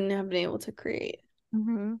wouldn't have been able to create.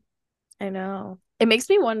 Mm-hmm. I know. It makes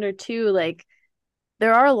me wonder too, like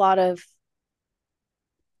there are a lot of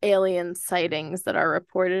alien sightings that are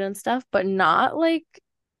reported and stuff, but not like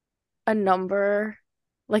a number.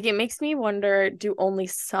 Like it makes me wonder, do only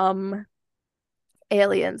some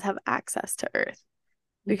aliens have access to Earth?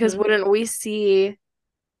 Because Mm-hmm. wouldn't we see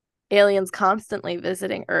aliens constantly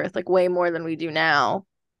visiting Earth, like way more than we do now,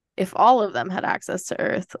 if all of them had access to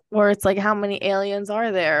Earth? Or it's like how many aliens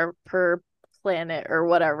are there per planet or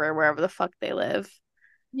whatever, wherever the fuck they live?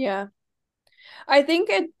 Yeah. I think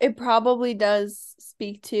it probably does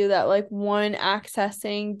speak to that like one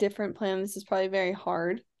accessing different planets is probably very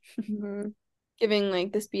hard, Mhm. giving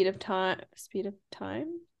like the speed of time.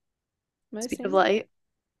 Am I Speed of saying that right? light.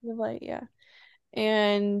 Speed of light, yeah.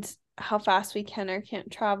 And how fast we can or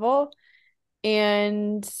can't travel.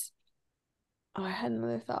 And oh, I had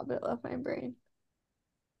another thought, but it left my brain.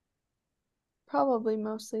 Probably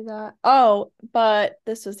mostly that. Oh, but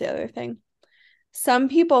this was the other thing. Some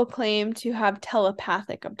people claim to have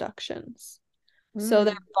telepathic abductions. So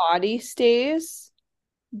their Mm. body stays,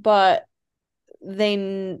 but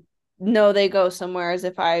they know they go somewhere, as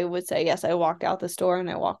if I would say, yes, I walked out this door and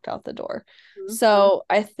I walked out the door. So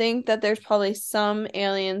I think that there's probably some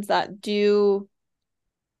aliens that do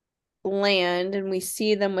land and we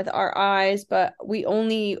see them with our eyes, but we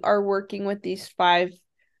only are working with these five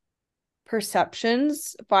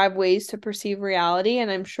perceptions, five ways to perceive reality. And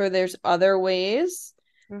I'm sure there's other ways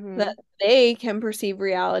Mm-hmm. that they can perceive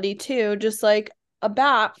reality too. Just like a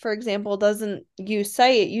bat, for example, doesn't use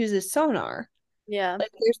sight, it uses sonar. Yeah.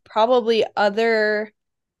 Like there's probably other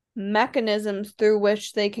mechanisms through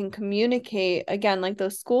which they can communicate. Again, like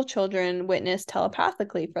those school children witness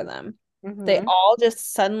telepathically for them. They Mm-hmm. all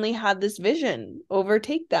just suddenly had this vision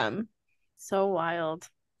overtake them. So wild.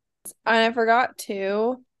 And I forgot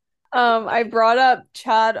to. I brought up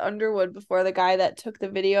Chad Underwood before, the guy that took the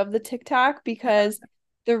video of the Tic Tac, because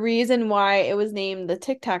the reason why it was named the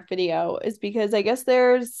Tic Tac video is because I guess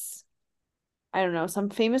there's, I don't know, some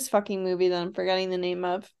famous fucking movie that I'm forgetting the name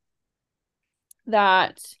of.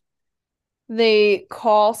 that they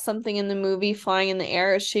call something in the movie flying in the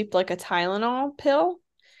air is shaped like a Tylenol pill.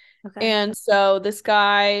 Okay. And so this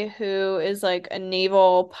guy who is like a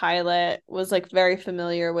naval pilot was like very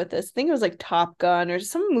familiar with this. I think it was like Top Gun or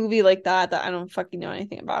some movie like that that I don't fucking know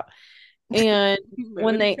anything about. And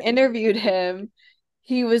when Mood. they interviewed him,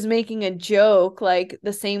 he was making a joke like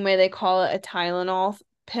the same way they call it a Tylenol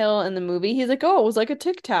pill in the movie. He's like, "Oh, it was like a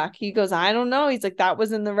Tic Tac." He goes, "I don't know." He's like, "That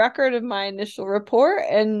was in the record of my initial report."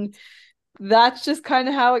 And that's just kind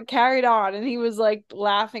of how it carried on. And he was like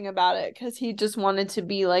laughing about it because he just wanted to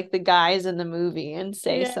be like the guys in the movie and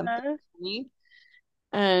say something Yeah. funny.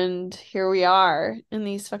 And here we are in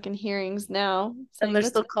these fucking hearings now And saying they're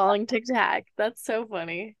that's still calling Tic Tac. That's so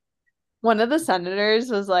funny. one of the senators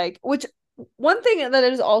was like, which one thing that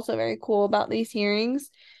is also very cool about these hearings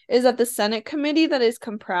is that the Senate committee that is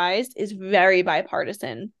comprised is very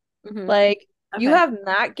bipartisan. Hmm. Like, you Okay. have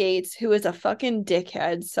Matt Gaetz, who is a fucking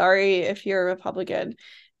dickhead. Sorry if you're a Republican.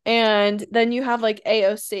 And then you have like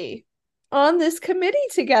AOC on this committee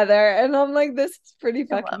together. And I'm like, this is pretty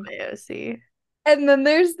I love fucking cool. AOC. And then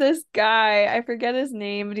there's this guy, I forget his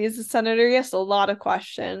name, but he's a senator. He has a lot of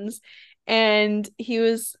questions. And he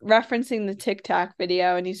was referencing the Tic Tac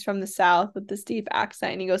video, and he's from the South with this deep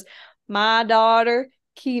accent. And he goes, "My daughter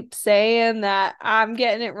keeps saying that I'm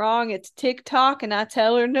getting it wrong. It's TikTok." And I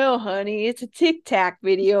tell her, "No, honey, it's a Tic Tac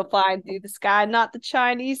video flying through the sky, not the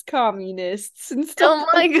Chinese communists," and stuff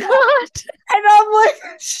Oh like my that. God. And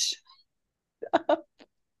I'm like,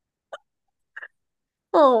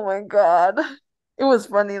 oh my God. It was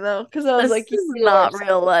funny though, because I was This like, is you are not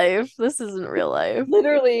real life. This isn't real life.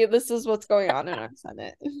 literally, this is what's going on in our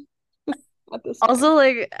Senate at this time. Also,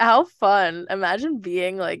 like, how fun. Imagine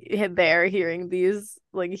being like there hearing these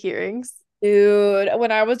like hearings. Dude,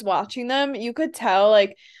 when I was watching them, you could tell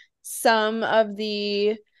like some of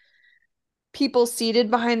the people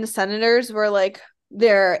seated behind the senators were like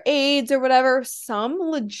their aides or whatever. Some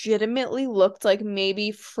legitimately looked like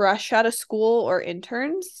maybe fresh out of school or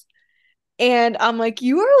interns. And I'm like,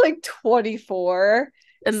 you are like 24,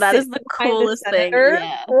 And that is sitting the behind the coolest thing. senator,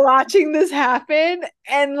 Yeah. watching this happen,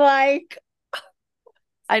 and like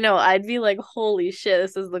I know. I'd be like, holy shit,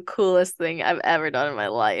 this is the coolest thing I've ever done in my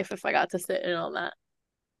life if I got to sit in on that.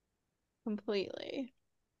 completely.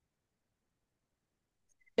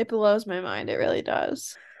 It blows my mind. It really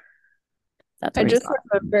does. That's I where he's just on.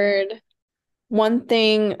 remembered one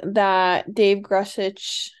thing that Dave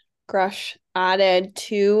Grush added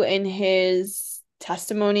to in his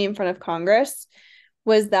testimony in front of Congress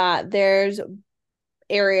was that there's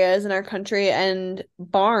areas in our country and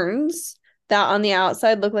barns that on the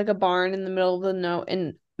outside look like a barn in the middle of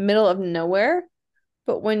the middle of nowhere.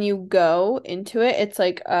 But when you go into it, it's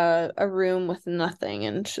like a room with nothing,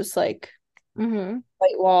 and it's just like Mm-hmm.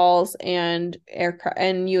 white walls and aircraft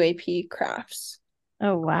and UAP crafts.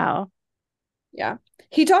 Oh, wow. Yeah.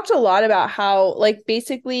 He talked a lot about how, like,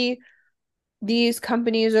 basically these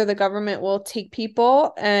companies or the government will take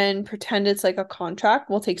people and pretend it's like a contract.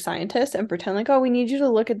 We'll take scientists and pretend like, oh, we need you to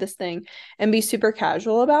look at this thing and be super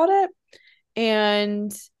casual about it.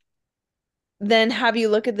 And then have you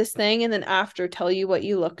look at this thing and then after tell you what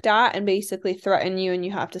you looked at and basically threaten you and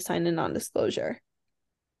you have to sign a non-disclosure.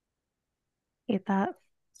 Hate that.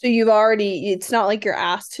 So you've already, it's not like you're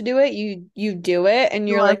asked to do it. You do it and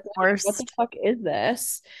You you're are like, what the forced. fuck is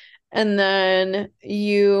this? And then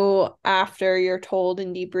after you're told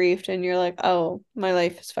and debriefed and you're like, oh, my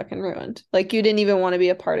life is fucking ruined. Like you didn't even want to be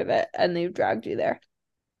a part of it and they've dragged you there.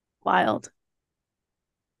 Wild.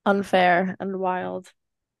 Unfair and wild.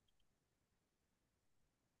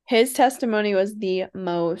 His testimony was the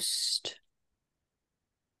most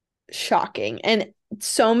shocking. And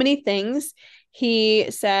so many things he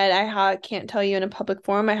said, can't tell you in a public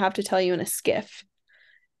forum. I have to tell you in a skiff.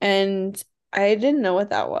 And I didn't know what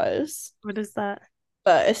that was. What is that?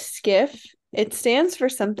 But a skiff, it stands for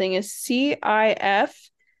something, is CIF.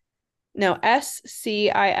 No,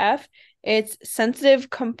 SCIF. It's Sensitive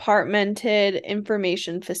Compartmented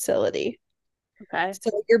Information Facility. Okay. So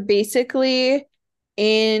you're basically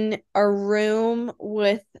in a room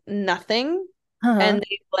with nothing, Uh-huh. and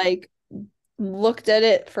they like looked at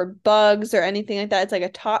it for bugs or anything like that. It's like a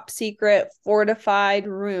top secret fortified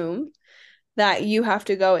room that you have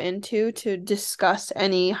to go into to discuss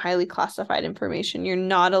any highly classified information. You're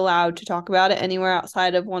not allowed to talk about it anywhere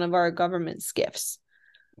outside of one of our government skiffs,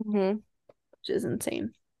 Mm-hmm. which is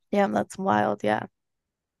insane. Yeah, that's wild. Yeah.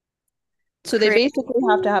 So they Crazy. basically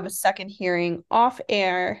have to have a second hearing off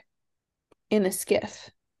air in a skiff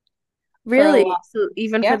for a Really? lot. So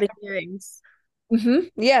even for Yep. the hearings.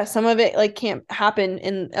 Yeah, some of it like can't happen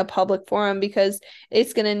in a public forum because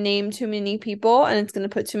it's gonna name too many people and it's gonna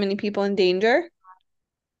put too many people in danger.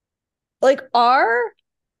 Like our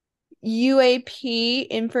UAP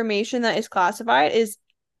information that is classified is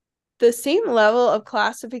the same level of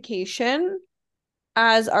classification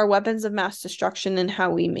as our weapons of mass destruction and how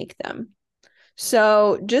we make them.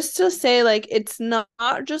 So just to say, like, it's not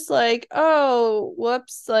just like, oh,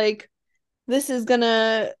 whoops, like this is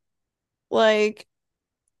gonna like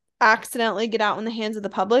accidentally get out in the hands of the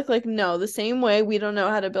public. Like, no, the same way we don't know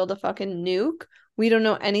how to build a fucking nuke, we don't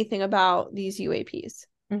know anything about these UAPs.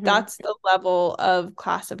 Mm-hmm. That's the level of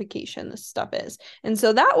classification this stuff is. And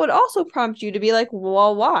so that would also prompt you to be like,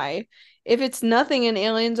 well, why? If it's nothing and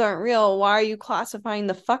aliens aren't real, why are you classifying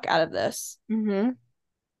the fuck out of this? Mm-hmm.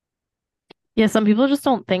 Yeah, some people just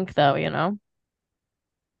don't think though, you know?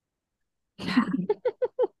 Yeah.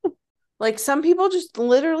 Like some people just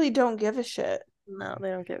literally don't give a shit. No, they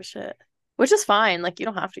don't give a shit. Which is fine. Like you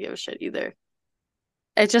don't have to give a shit either.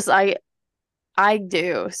 It's just I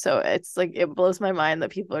do. So it's like it blows my mind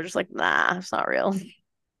that people are just like, nah, it's not real.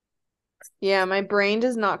 Yeah, my brain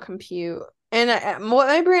does not compute. And what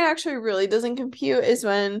my brain actually really doesn't compute is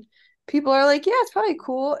when people are like, yeah, it's probably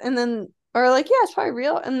cool. And then, or like, yeah, it's probably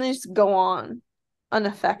real. And they just go on Yeah.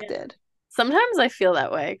 unaffected. Sometimes I feel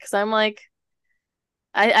that way because I'm like,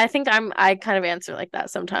 I think I kind of answer like that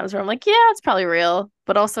sometimes where I'm like, yeah, it's probably real.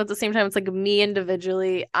 But also at the same time, it's like me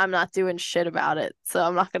individually, I'm not doing shit about it. So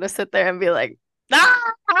I'm not gonna sit there and be like, ah,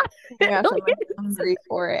 Oh my it gosh, I'm really like is. hungry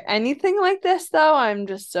for it. Anything like this, though, I'm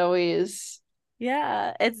just always.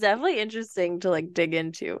 Yeah, it's definitely interesting to like dig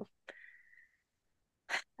into.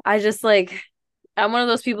 I just like I'm one of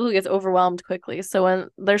those people who gets overwhelmed quickly. So when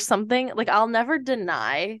there's something like I'll never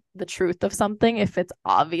deny the truth of something if it's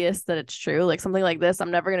obvious that it's true. Like something like this,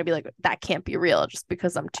 I'm never gonna be like, that can't be real just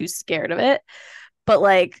because I'm too scared of it. But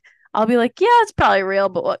like I'll be like, yeah, it's probably real,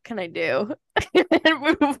 but what can I do? And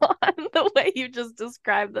move on the way you just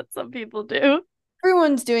described that some people do.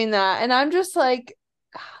 Everyone's doing that. And I'm just like,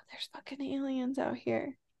 God, there's fucking aliens out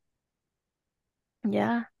here.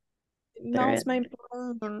 Yeah, It there is. melts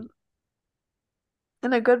my brain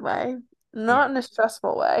in a good way, Yeah. not in a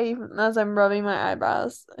stressful way, even as I'm rubbing my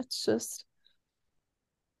eyebrows. It's just,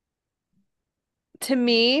 to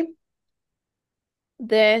me,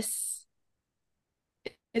 this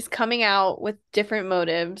is coming out with different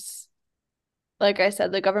motives. Like I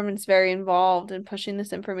said, the government's very involved in pushing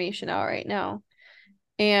this information out right now.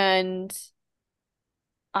 And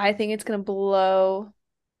I think it's going to blow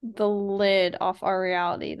the lid off our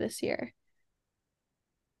reality this year.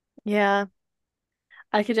 Yeah.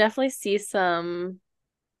 I could definitely see some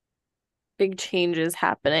big changes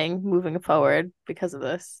happening moving forward because of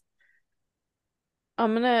this.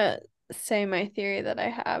 I'm going to say my theory that I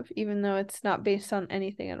have, even though it's not based on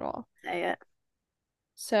anything at all. Say it.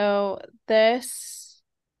 So, this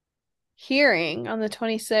hearing on the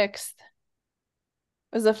 26th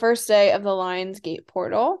was the first day of the Lionsgate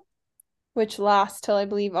portal, which lasts till I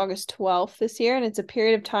believe August 12th this year. And it's a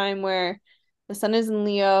period of time where the sun is in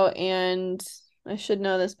Leo, and I should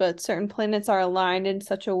know this, but certain planets are aligned in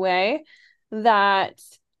such a way that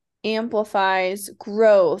amplifies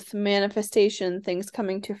growth, manifestation, things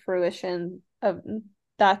coming to fruition of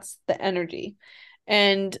that's the energy.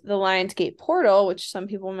 And the Lionsgate portal, which some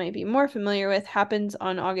people might be more familiar with, happens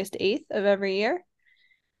on August 8th of every year.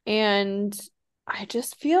 And I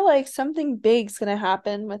just feel like something big's gonna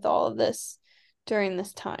happen with all of this during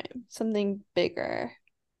this time. Something bigger.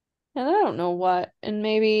 And I don't know what. And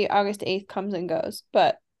maybe August 8th comes and goes,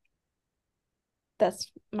 but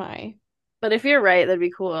that's my But if you're right, that'd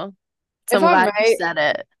be cool. So if I'm I'm glad you right, said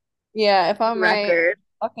it. yeah, if I'm right, Record.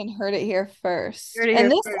 I fucking heard it here You heard first. it And here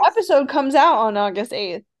this first. episode comes out on August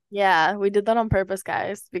 8th. Yeah, we did that on purpose,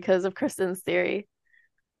 guys, because of Kristen's theory.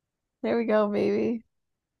 There we go, baby.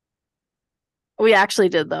 We actually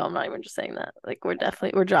did though. I'm not even just saying that. Like we're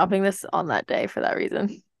dropping this on that day for that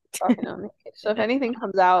reason. Talking on it. So if anything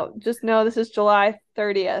comes out, just know this is July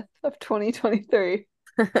 30th of 2023.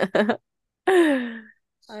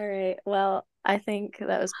 All right. Well, I think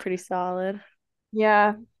that was pretty solid.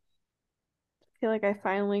 Yeah, I feel like I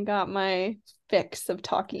finally got my fix of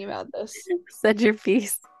talking about this. Said your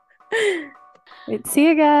piece. Right, see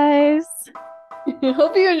you guys.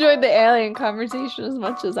 Hope you enjoyed the alien conversation as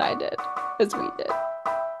much as I did, as we did.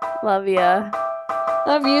 Love ya.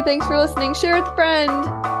 Love you. Thanks for listening. Share with a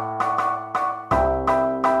friend.